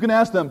what? You can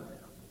ask them,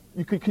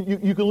 you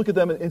can look at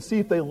them and see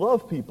if they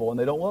love people and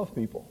they don't love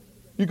people.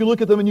 You can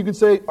look at them and you can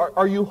say,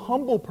 are you a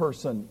humble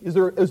person? Is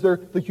there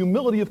the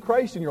humility of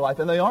Christ in your life?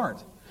 And they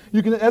aren't.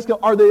 You can ask them,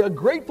 are they a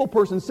grateful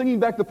person singing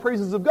back the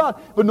praises of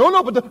God? But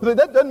but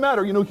that doesn't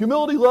matter. You know,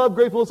 humility, love,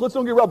 gratefulness, let's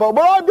don't get robbed.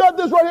 But I've got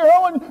this right here,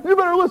 Helen. You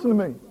better listen to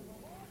me.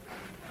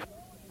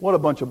 What a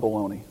bunch of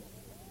baloney.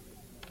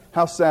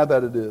 How sad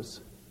that it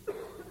is.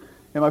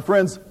 And my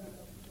friends,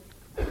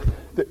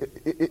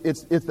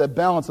 it's that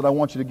balance that I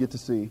want you to get to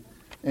see.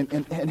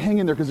 And hang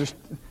in there, because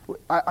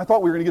I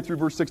thought we were going to get through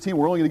verse 16.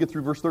 We're only going to get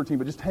through verse 13,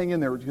 but just hang in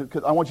there,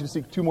 because I want you to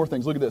see two more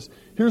things. Look at this.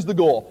 Here's the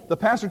goal. The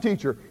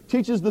pastor-teacher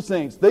teaches the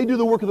saints. They do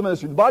the work of the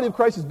ministry. The body of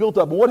Christ is built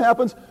up. And what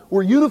happens?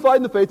 We're unified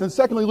in the faith. And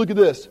secondly, look at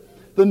this.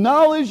 The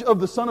knowledge of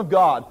the Son of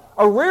God.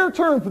 A rare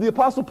term for the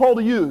Apostle Paul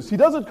to use. He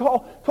doesn't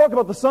talk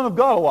about the Son of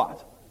God a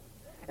lot.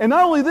 And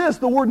not only this,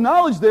 the word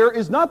knowledge there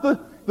is not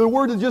the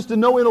word just to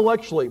know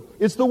intellectually.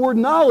 It's the word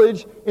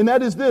knowledge, and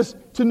that is this,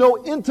 to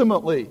know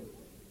intimately.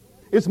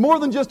 It's more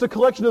than just a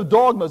collection of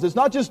dogmas. It's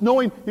not just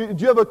knowing, do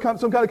you have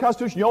some kind of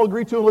constitution you all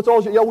agree to, and let's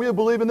all, yeah, we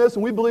believe in this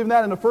and we believe in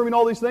that, and affirming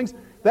all these things.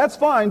 That's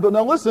fine, but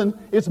now listen,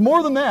 it's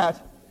more than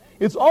that.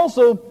 It's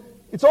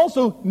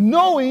also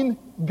knowing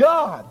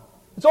God.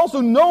 It's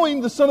also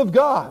knowing the Son of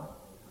God.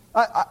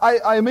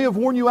 I may have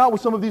worn you out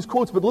with some of these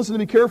quotes, but listen to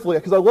me carefully,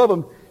 because I love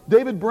them.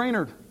 David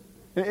Brainerd.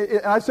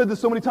 And I've said this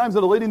so many times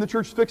that a lady in the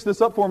church fixed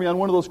this up for me on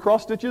one of those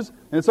cross stitches,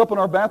 and it's up in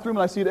our bathroom,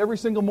 and I see it every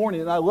single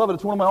morning, and I love it.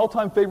 It's one of my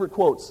all-time favorite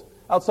quotes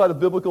outside of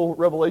biblical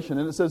revelation,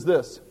 and it says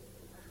this: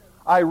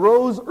 I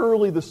rose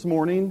early this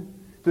morning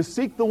to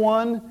seek the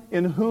one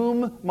in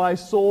whom my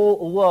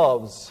soul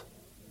loves.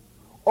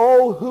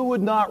 Oh, who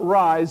would not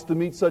rise to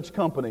meet such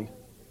company?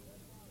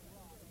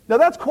 Now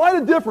that's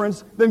quite a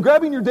difference than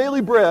grabbing your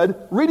daily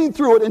bread, reading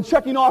through it, and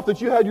checking off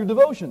that you had your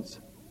devotions.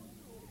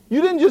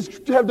 You didn't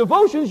just have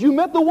devotions, you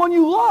met the one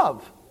you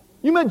love.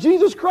 You met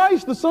Jesus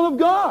Christ, the Son of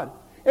God.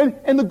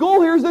 And the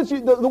goal here is that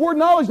the word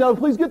knowledge, now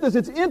please get this,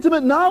 it's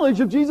intimate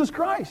knowledge of Jesus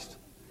Christ.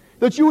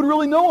 That you would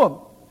really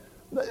know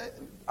Him.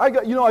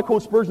 I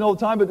quote Spurgeon all the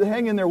time, but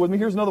hang in there with me.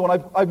 Here's another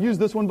one. I've used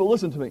this one, but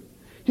listen to me.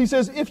 He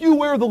says, if you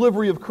wear the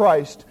livery of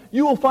Christ,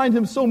 you will find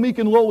Him so meek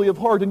and lowly of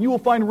heart, and you will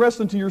find rest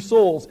unto your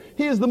souls.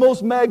 He is the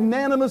most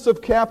magnanimous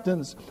of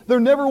captains. There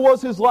never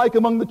was His like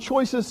among the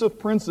choicest of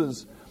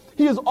princes.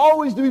 He is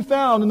always to be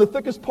found in the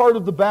thickest part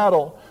of the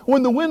battle.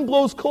 When the wind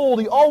blows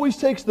cold, He always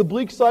takes the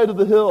bleak side of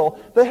the hill.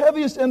 The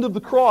heaviest end of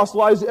the cross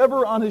lies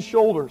ever on His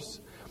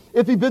shoulders.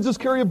 If He bids us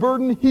carry a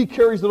burden, He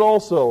carries it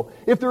also.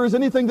 If there is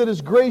anything that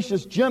is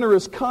gracious,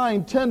 generous,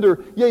 kind,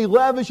 tender, yea,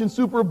 lavish and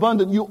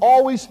superabundant, you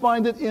always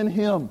find it in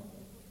Him.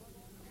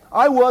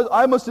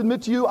 I must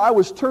admit to you, I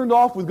was turned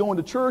off with going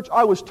to church.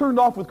 I was turned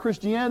off with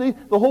Christianity.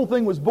 The whole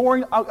thing was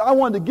boring. I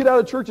wanted to get out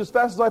of church as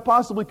fast as I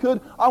possibly could.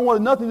 I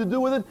wanted nothing to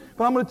do with it.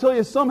 But I'm going to tell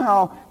you,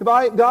 somehow,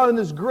 God in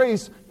His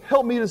grace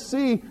helped me to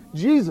see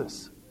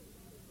Jesus.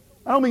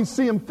 I don't mean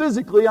see Him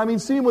physically. I mean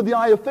see Him with the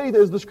eye of faith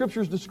as the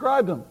Scriptures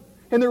described Him.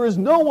 And there is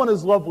no one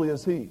as lovely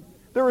as He.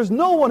 There is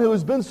no one who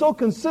has been so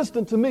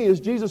consistent to me as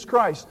Jesus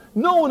Christ.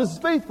 No one as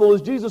faithful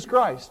as Jesus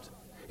Christ.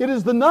 It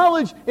is the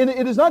knowledge, and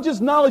it is not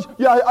just knowledge.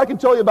 Yeah, I can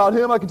tell you about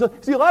Him. I can tell.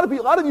 See, a lot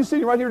of you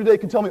sitting right here today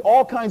can tell me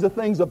all kinds of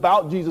things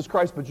about Jesus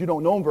Christ, but you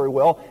don't know Him very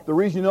well. The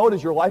reason you know it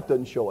is your life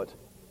doesn't show it.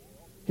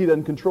 He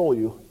doesn't control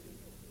you.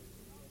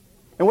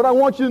 And what I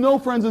want you to know,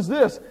 friends, is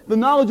this: the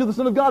knowledge of the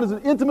Son of God is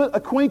an intimate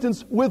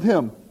acquaintance with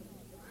Him.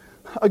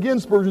 Again,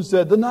 Spurgeon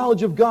said, the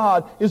knowledge of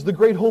God is the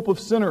great hope of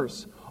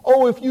sinners.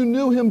 Oh, if you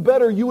knew Him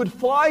better, you would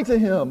fly to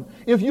Him.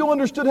 If you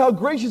understood how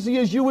gracious He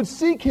is, you would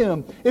seek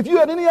Him. If you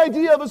had any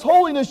idea of His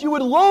holiness, you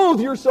would loathe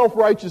your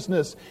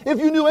self-righteousness. If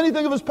you knew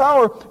anything of His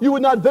power, you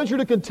would not venture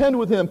to contend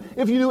with Him.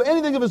 If you knew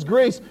anything of His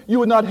grace, you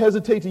would not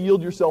hesitate to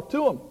yield yourself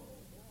to Him.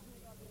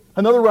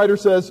 Another writer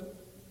says,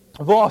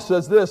 Voss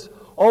says this: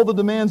 all the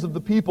demands of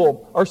the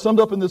people are summed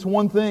up in this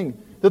one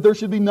thing, that there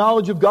should be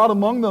knowledge of God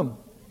among them.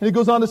 And he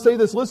goes on to say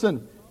this,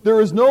 listen, there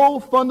is so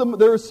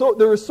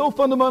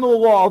fundamental a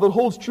law that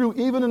holds true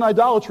even in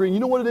idolatry. And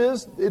you know what it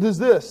is? It is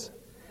this: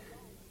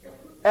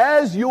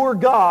 as your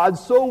God,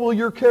 so will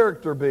your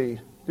character be.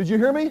 Did you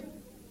hear me?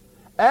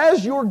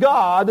 As your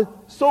God,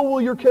 so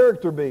will your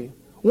character be.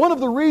 One of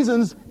the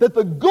reasons that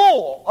the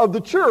goal of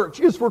the church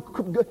is for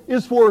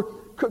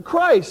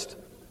Christ,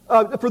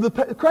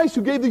 Christ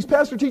who gave these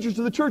pastor teachers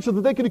to the church so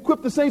that they could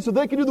equip the saints, so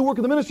they could do the work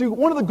of the ministry.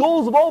 One of the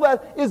goals of all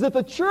that is that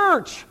the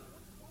church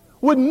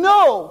would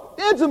know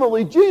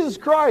intimately Jesus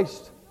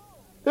Christ.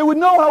 They would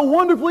know how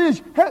wonderful He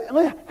is.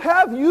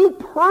 Have you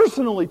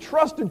personally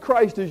trusted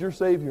Christ as your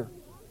Savior?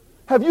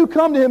 Have you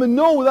come to Him and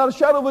know without a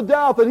shadow of a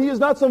doubt that He is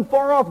not some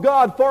far-off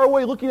God, far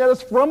away, looking at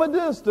us from a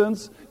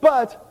distance,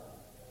 but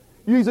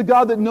He's a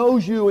God that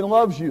knows you and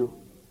loves you?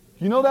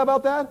 Do you know that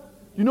about that?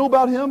 Do you know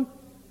about Him?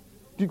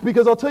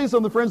 Because I'll tell you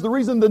something, friends, the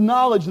reason the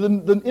knowledge,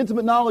 the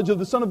intimate knowledge of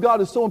the Son of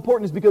God is so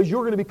important is because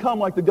you're going to become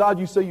like the God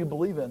you say you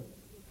believe in.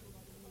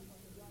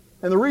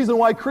 And the reason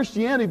why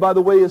Christianity, by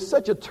the way, is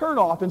such a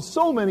turnoff in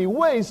so many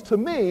ways to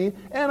me,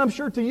 and I'm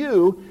sure to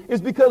you,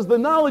 is because the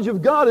knowledge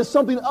of God is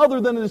something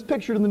other than it is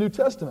pictured in the New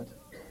Testament.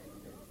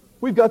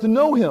 We've got to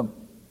know Him.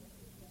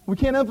 We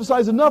can't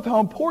emphasize enough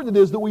how important it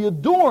is that we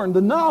adorn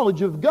the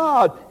knowledge of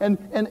God and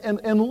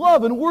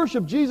love and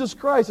worship Jesus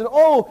Christ. And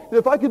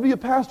if I could be a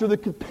pastor that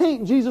could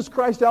paint Jesus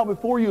Christ out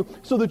before you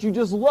so that you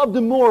just loved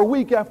Him more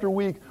week after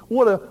week,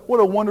 what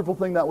a wonderful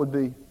thing that would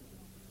be.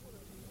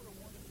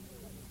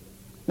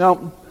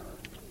 Now,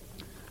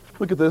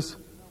 look at this.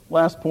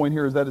 Last point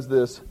here is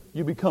this.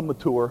 You become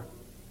mature.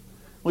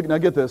 Look, now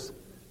get this.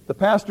 The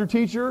pastor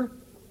teacher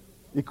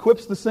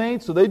equips the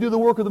saints so they do the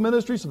work of the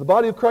ministry, so the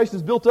body of Christ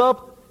is built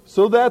up,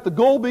 so that the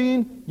goal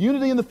being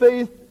unity in the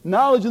faith,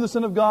 knowledge in the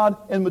Son of God,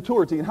 and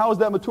maturity. And how is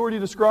that maturity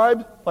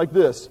described? Like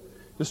this.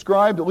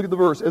 Described, look at the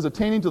verse, as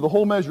attaining to the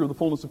whole measure of the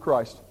fullness of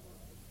Christ.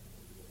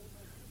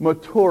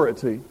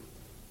 Maturity.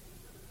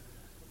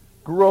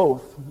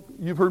 Growth.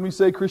 You've heard me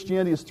say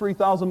Christianity is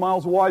 3,000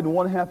 miles wide and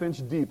 1.5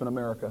 inch deep in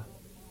America.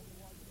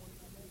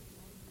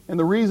 And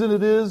the reason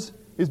it is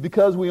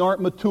because we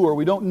aren't mature.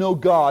 We don't know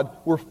God.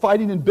 We're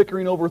fighting and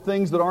bickering over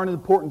things that aren't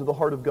important to the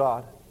heart of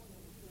God.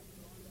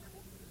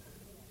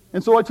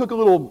 And so I did a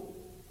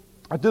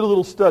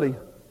little study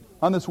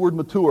on this word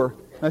mature.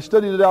 And I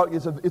studied it out.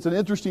 It's an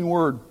interesting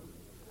word.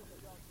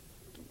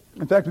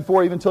 In fact,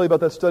 before I even tell you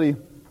about that study,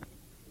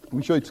 let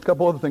me show you a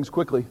couple other things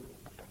quickly.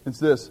 It's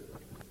this.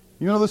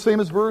 You know this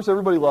famous verse?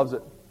 Everybody loves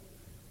it.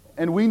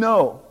 And we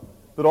know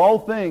that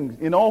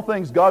in all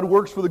things, God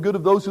works for the good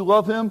of those who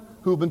love Him,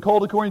 who have been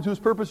called according to His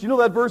purpose. You know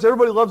that verse?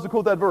 Everybody loves to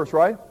quote that verse,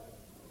 right?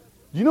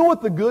 Do you know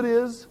what the good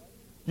is?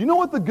 Do you know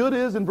what the good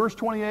is in verse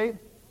 28?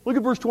 Look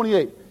at verse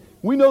 28.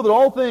 We know that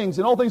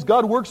in all things,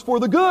 God works for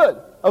the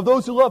good of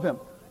those who love Him.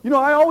 You know,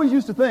 I always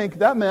used to think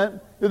that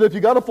meant that if you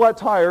got a flat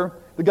tire,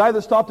 the guy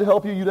that stopped to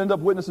help you, you'd end up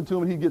witnessing to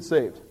him and he'd get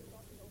saved.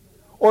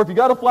 Or if you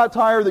got a flat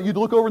tire, that you'd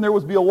look over and there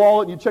would be a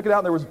wallet, and you'd check it out,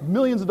 and there was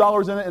millions of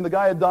dollars in it, and the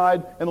guy had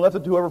died and left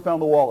it to whoever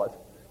found the wallet.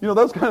 You know,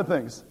 those kind of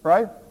things,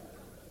 right?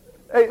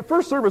 Hey,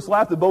 first service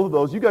laughed at both of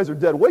those. You guys are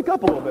dead. Wake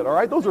up a little bit, all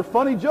right? Those are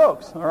funny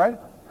jokes, all right?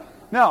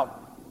 Now,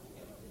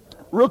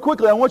 real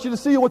quickly, I want you to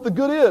see what the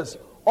good is.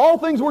 All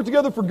things work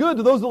together for good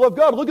to those that love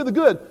God. Look at the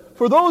good.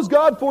 For those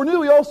God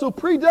foreknew, He also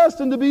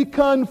predestined to be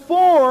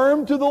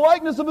conformed to the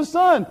likeness of His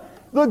Son.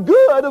 The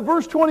good of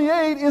verse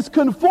 28 is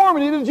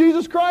conformity to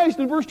Jesus Christ.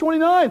 In verse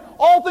 29,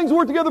 all things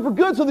work together for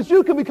good so that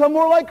you can become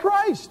more like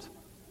Christ.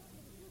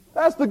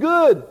 That's the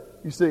good,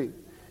 you see.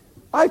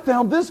 I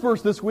found this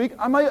verse this week.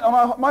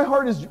 My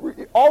heart is,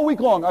 all week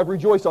long, I've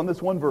rejoiced on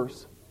this one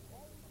verse.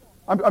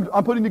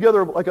 I'm putting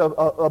together like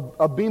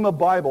a Bema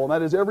Bible, and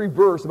that is every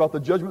verse about the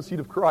judgment seat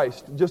of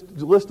Christ, just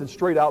listed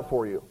straight out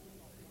for you.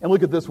 And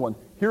look at this one.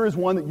 Here is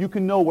one that you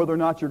can know whether or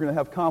not you're going to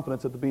have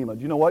confidence at the Bema.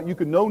 Do you know what? You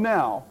can know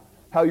now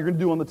how you're going to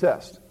do on the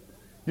test.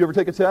 You ever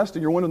take a test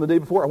and you're wondering the day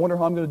before, I wonder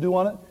how I'm going to do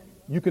on it?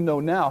 You can know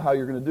now how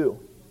you're going to do.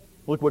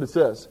 Look what it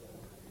says.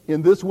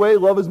 In this way,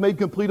 love is made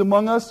complete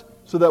among us,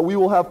 so that we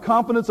will have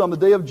confidence on the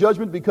day of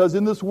judgment, because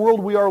in this world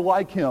we are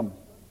like Him.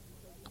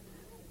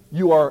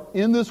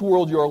 In this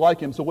world, you are like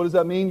Him. So what does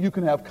that mean? You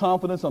can have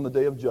confidence on the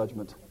day of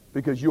judgment,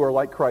 because you are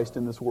like Christ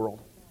in this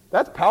world.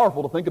 That's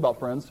powerful to think about,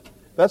 friends.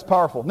 That's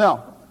powerful.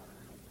 Now,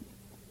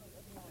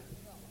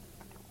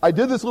 I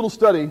did this little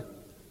study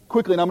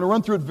quickly, and I'm going to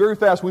run through it very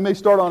fast. We may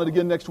start on it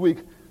again next week,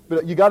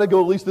 but you got to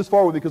go at least this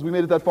far with me, because we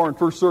made it that far in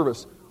first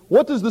service.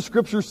 What does the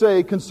Scripture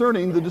say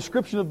concerning the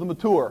description of the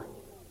mature?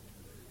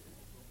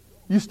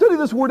 You study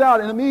this word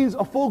out, and it means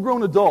a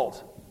full-grown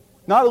adult,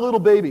 not a little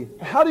baby.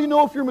 How do you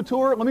know if you're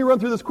mature? Let me run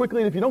through this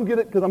quickly, and if you don't get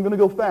it, because I'm going to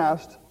go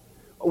fast,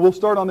 we'll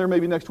start on there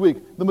maybe next week.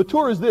 The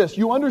mature is this.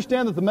 You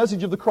understand that the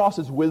message of the cross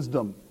is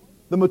wisdom.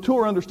 The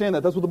mature understand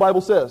that. That's what the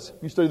Bible says.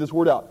 You study this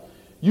word out.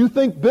 You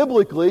think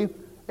biblically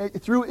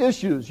through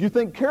issues. You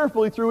think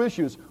carefully through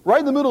issues. Right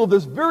in the middle of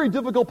this very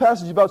difficult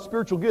passage about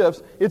spiritual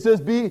gifts, it says,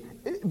 be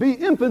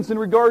infants in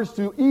regards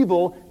to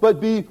evil,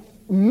 but be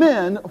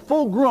men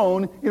full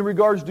grown in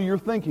regards to your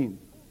thinking.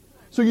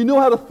 So you know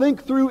how to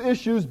think through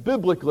issues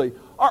biblically.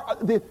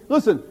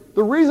 Listen,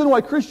 the reason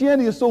why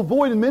Christianity is so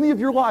void in many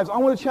of your lives, I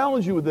want to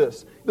challenge you with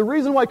this. The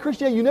reason why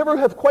Christianity, you never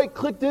have quite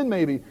clicked in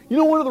maybe. You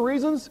know one of the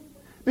reasons?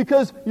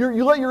 Because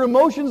you let your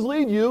emotions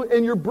lead you,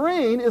 and your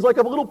brain is like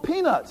a little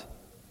peanut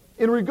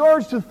in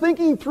regards to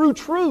thinking through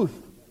truth.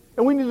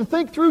 And we need to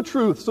think through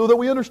truth so that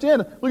we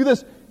understand. Look at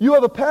this. You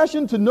have a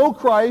passion to know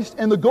Christ,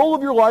 and the goal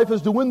of your life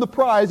is to win the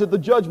prize at the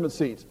judgment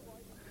seat.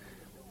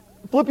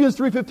 Philippians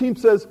 3:15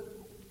 says,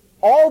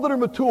 all that are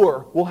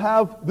mature will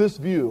have this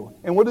view.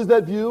 And what is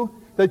that view?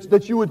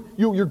 That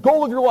your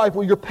goal of your life,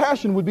 your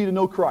passion would be to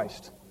know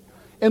Christ.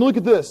 And look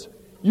at this.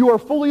 You are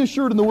fully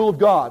assured in the will of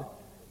God.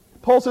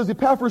 Paul says,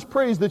 Epaphras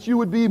prays that you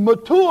would be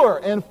mature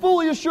and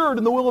fully assured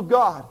in the will of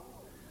God.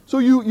 So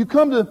you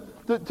come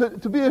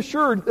to be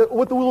assured that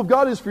what the will of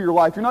God is for your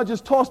life. You're not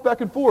just tossed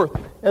back and forth,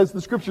 as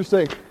the Scriptures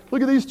say.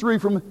 Look at these three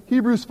from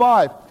Hebrews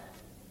 5.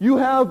 You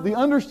have the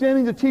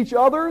understanding to teach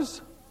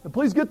others. And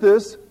please get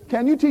this.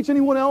 Can you teach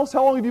anyone else?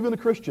 How long have you been a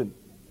Christian?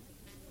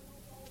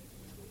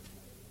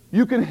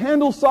 You can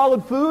handle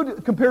solid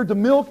food compared to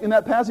milk. In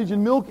that passage,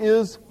 and milk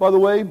is, by the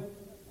way,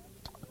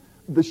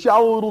 the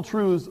shallow little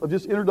truths of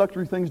just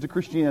introductory things to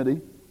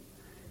Christianity.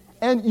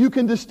 And you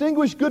can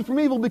distinguish good from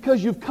evil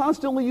because you've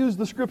constantly used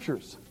the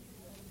Scriptures.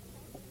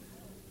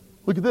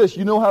 Look at this.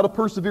 You know how to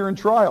persevere in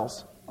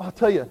trials. I'll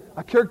tell you,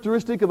 a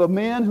characteristic of a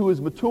man who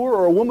is mature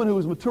or a woman who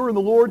is mature in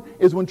the Lord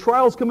is when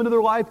trials come into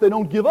their life, they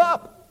don't give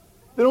up.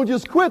 They don't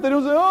just quit. They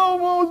don't say, oh,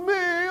 woe is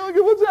me. Look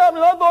at what's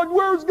happening. I thought,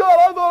 where's God?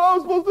 I thought I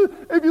was supposed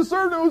to, if you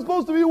served Him, it was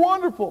supposed to be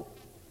wonderful.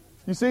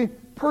 You see,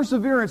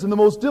 perseverance in the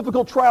most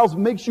difficult trials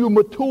makes you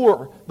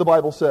mature, the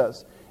Bible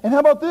says. And how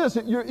about this?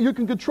 You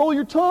can control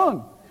your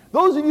tongue.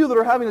 Those of you that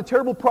are having a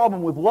terrible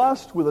problem with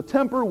lust, with a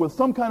temper, with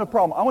some kind of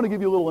problem, I want to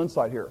give you a little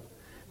insight here.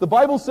 The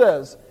Bible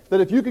says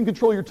that if you can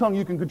control your tongue,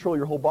 you can control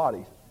your whole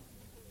body.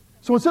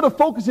 So instead of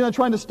focusing on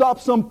trying to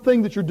stop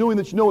something that you're doing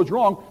that you know is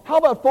wrong, how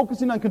about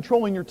focusing on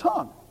controlling your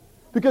tongue?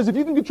 Because if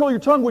you can control your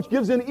tongue, which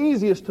gives in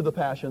easiest to the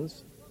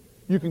passions,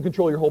 you can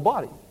control your whole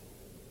body.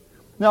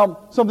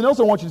 Now, something else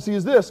I want you to see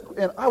is this,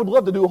 and I would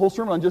love to do a whole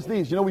sermon on just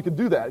these. You know, we could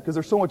do that because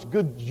there's so much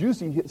good,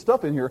 juicy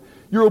stuff in here.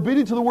 You're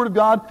obedient to the Word of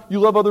God. You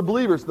love other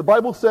believers. The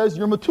Bible says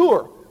you're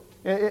mature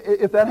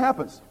if that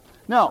happens.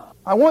 Now,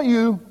 I want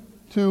you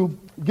to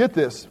get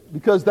this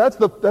because that's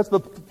the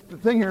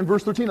thing here in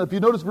verse 13. If you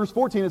notice verse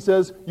 14, it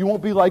says you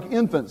won't be like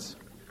infants,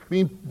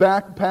 being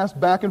passed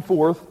back and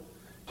forth,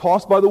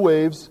 tossed by the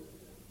waves,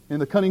 in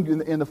the cunning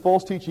and the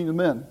false teaching of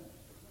men.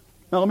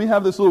 Now let me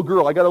have this little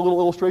girl. I got a little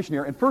illustration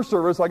here. In first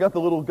service, I got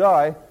the little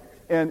guy,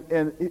 and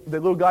the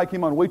little guy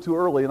came on way too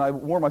early, and I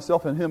wore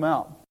myself and him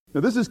out.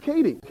 Now this is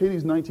Katie.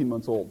 Katie's 19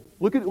 months old.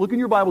 Look in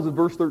your Bibles at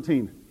verse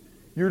 13.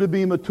 You're to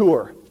be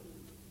mature.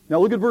 Now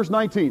look at verse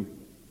 19.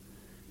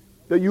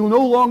 That you will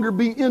no longer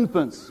be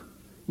infants.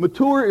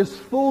 Mature is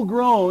full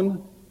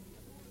grown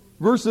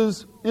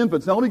versus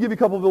infants. Now let me give you a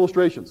couple of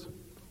illustrations.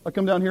 I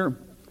come down here.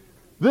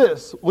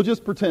 This, we'll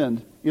just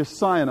pretend, is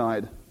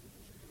cyanide.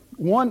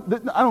 I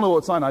don't know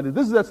what cyanide is.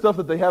 This is that stuff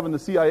that they have in the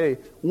CIA.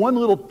 One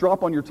little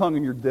drop on your tongue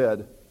and you're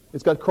dead.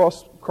 It's got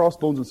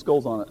crossbones and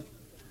skulls on it.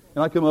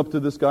 And I come up to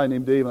this guy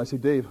named Dave and I say,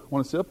 Dave,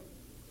 want a sip?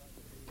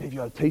 Dave,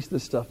 you ought to taste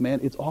this stuff, man.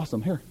 It's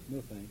awesome. Here.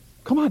 No thanks.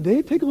 Come on,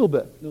 Dave, take a little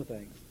bit. No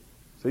thanks.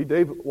 See,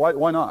 Dave,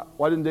 why not?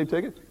 Why didn't Dave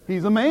take it?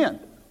 He's a man.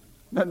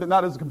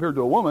 Not as compared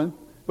to a woman,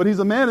 but he's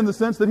a man in the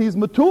sense that he's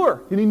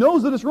mature and he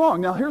knows that it's wrong.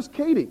 Now here's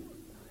Katie.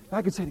 And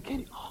I could say to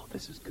Katie, oh,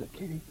 this is good,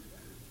 Katie.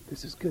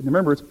 This is good. And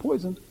remember, it's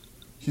poison.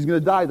 She's going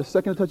to die the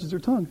second it touches her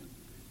tongue.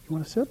 You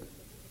want a sip?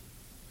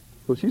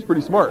 Well, she's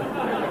pretty smart.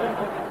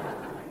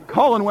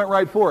 Colin went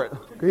right for it.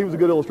 He was a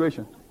good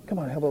illustration. Come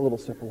on, have a little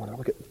sip of water.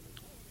 Look at.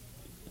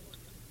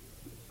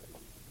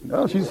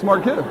 No, she's a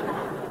smart kid.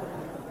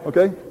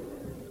 Okay?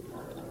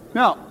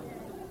 Now,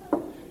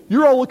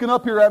 you're all looking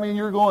up here at me and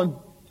you're going,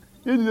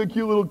 isn't he a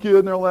cute little kid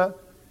and all that?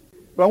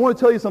 But I want to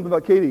tell you something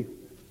about Katie.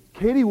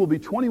 Katie will be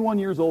 21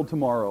 years old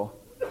tomorrow.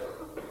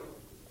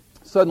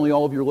 Suddenly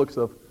all of your looks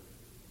have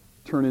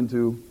turned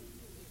into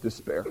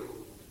despair.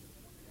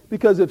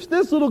 Because if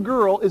this little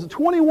girl is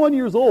 21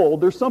 years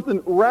old, there's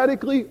something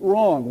radically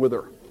wrong with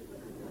her.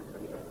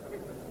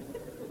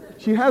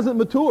 She hasn't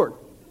matured.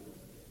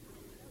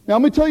 Now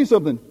let me tell you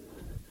something.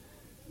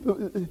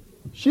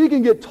 She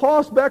can get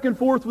tossed back and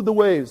forth with the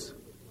waves.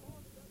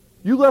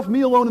 You left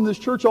me alone in this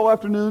church all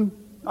afternoon,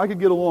 I could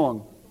get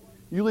along.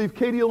 You leave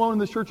Katie alone in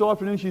this church all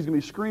afternoon, she's going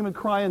to be screaming,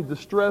 crying,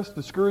 distressed,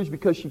 discouraged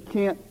because she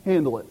can't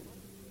handle it.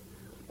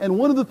 And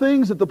one of the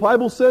things that the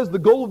Bible says the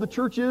goal of the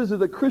church is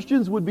that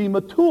Christians would be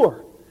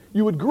mature.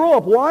 You would grow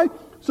up. Why?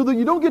 So that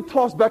you don't get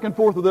tossed back and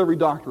forth with every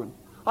doctrine.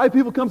 I have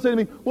people come say to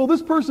me, well,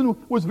 this person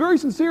was very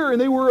sincere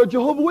and they were a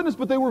Jehovah's Witness,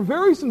 but they were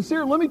very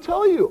sincere. Let me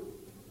tell you.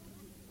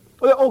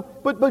 Oh,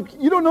 but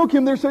you don't know,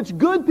 Kim, they're such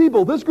good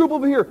people. This group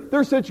over here,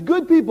 they're such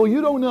good people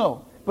you don't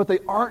know. But they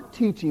aren't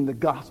teaching the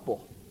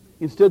gospel.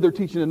 Instead, they're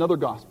teaching another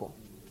gospel.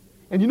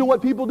 And you know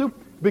what people do?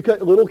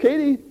 Because little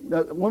Katie,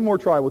 one more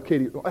try with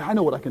Katie. I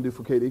know what I can do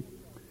for Katie.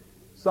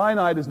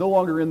 Cyanide is no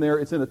longer in there.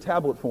 It's in a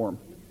tablet form.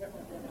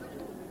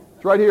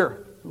 It's right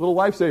here. A little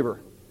lifesaver.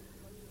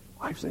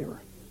 Lifesaver.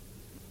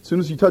 As soon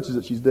as she touches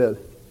it, she's dead.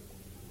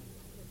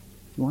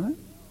 You want it?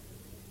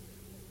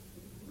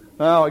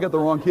 Oh, I got the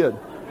wrong kid.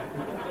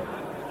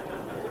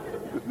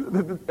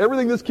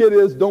 Everything this kid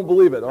is, don't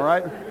believe it, all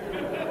right?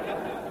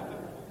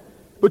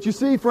 But you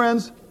see,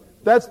 friends,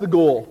 that's the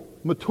goal.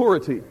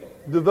 Maturity,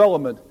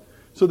 development,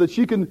 so that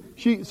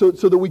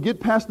so that we get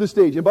past this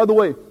stage. And by the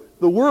way,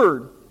 the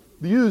word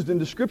used in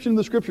description in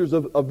the scriptures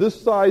of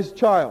this size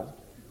child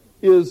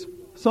is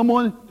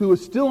someone who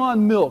is still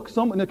on milk.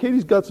 Now,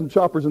 Katie's got some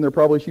choppers in there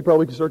probably. She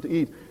probably can start to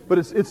eat. But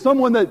it's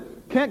someone that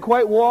can't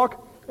quite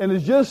walk and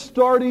is just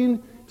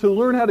starting to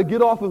learn how to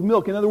get off of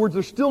milk. In other words,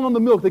 they're still on the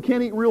milk. They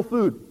can't eat real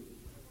food.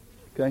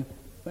 Okay?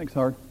 Thanks,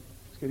 Howard.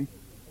 Thanks, Katie.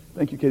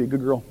 Thank you, Katie.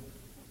 Good girl.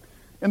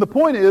 And the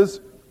point is,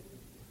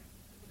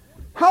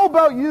 how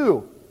about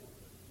you?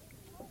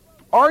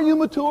 Are you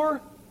mature?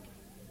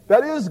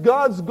 That is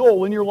God's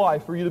goal in your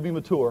life, for you to be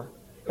mature.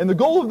 And the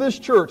goal of this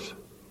church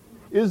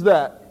is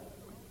that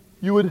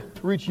you would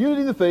reach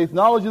unity of the faith,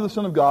 knowledge of the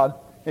Son of God,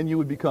 and you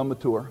would become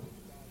mature.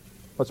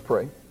 Let's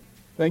pray.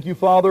 Thank you,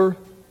 Father,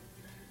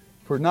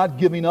 for not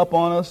giving up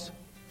on us.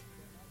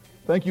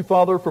 Thank you,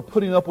 Father, for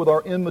putting up with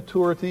our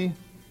immaturity.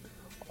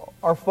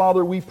 Our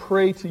Father, we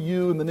pray to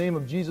you in the name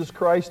of Jesus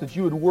Christ that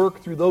you would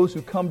work through those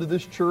who come to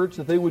this church,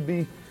 that they would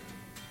be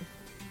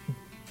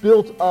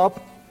built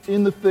up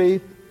in the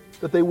faith,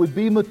 that they would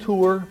be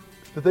mature,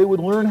 that they would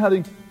learn how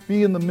to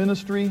be in the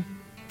ministry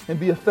and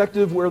be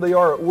effective where they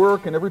are at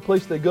work and every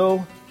place they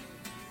go.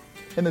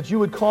 And that you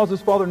would cause us,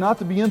 Father, not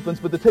to be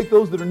infants, but to take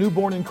those that are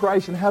newborn in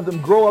Christ and have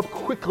them grow up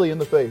quickly in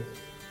the faith.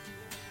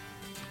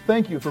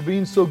 Thank you for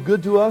being so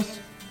good to us.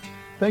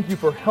 Thank you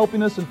for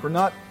helping us and for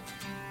not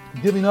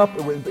giving up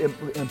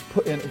and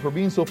for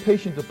being so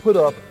patient to put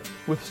up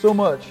with so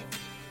much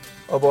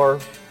of our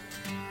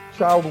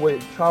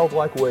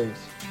childlike ways.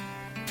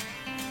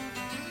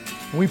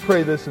 We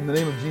pray this in the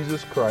name of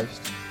Jesus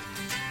Christ.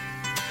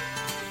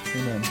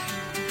 Amen.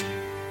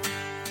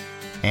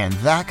 And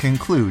that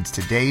concludes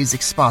today's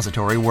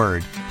expository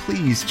word.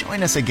 Please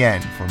join us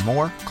again for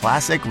more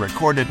classic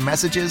recorded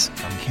messages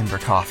from Kimber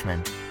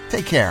Kaufman.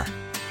 Take care.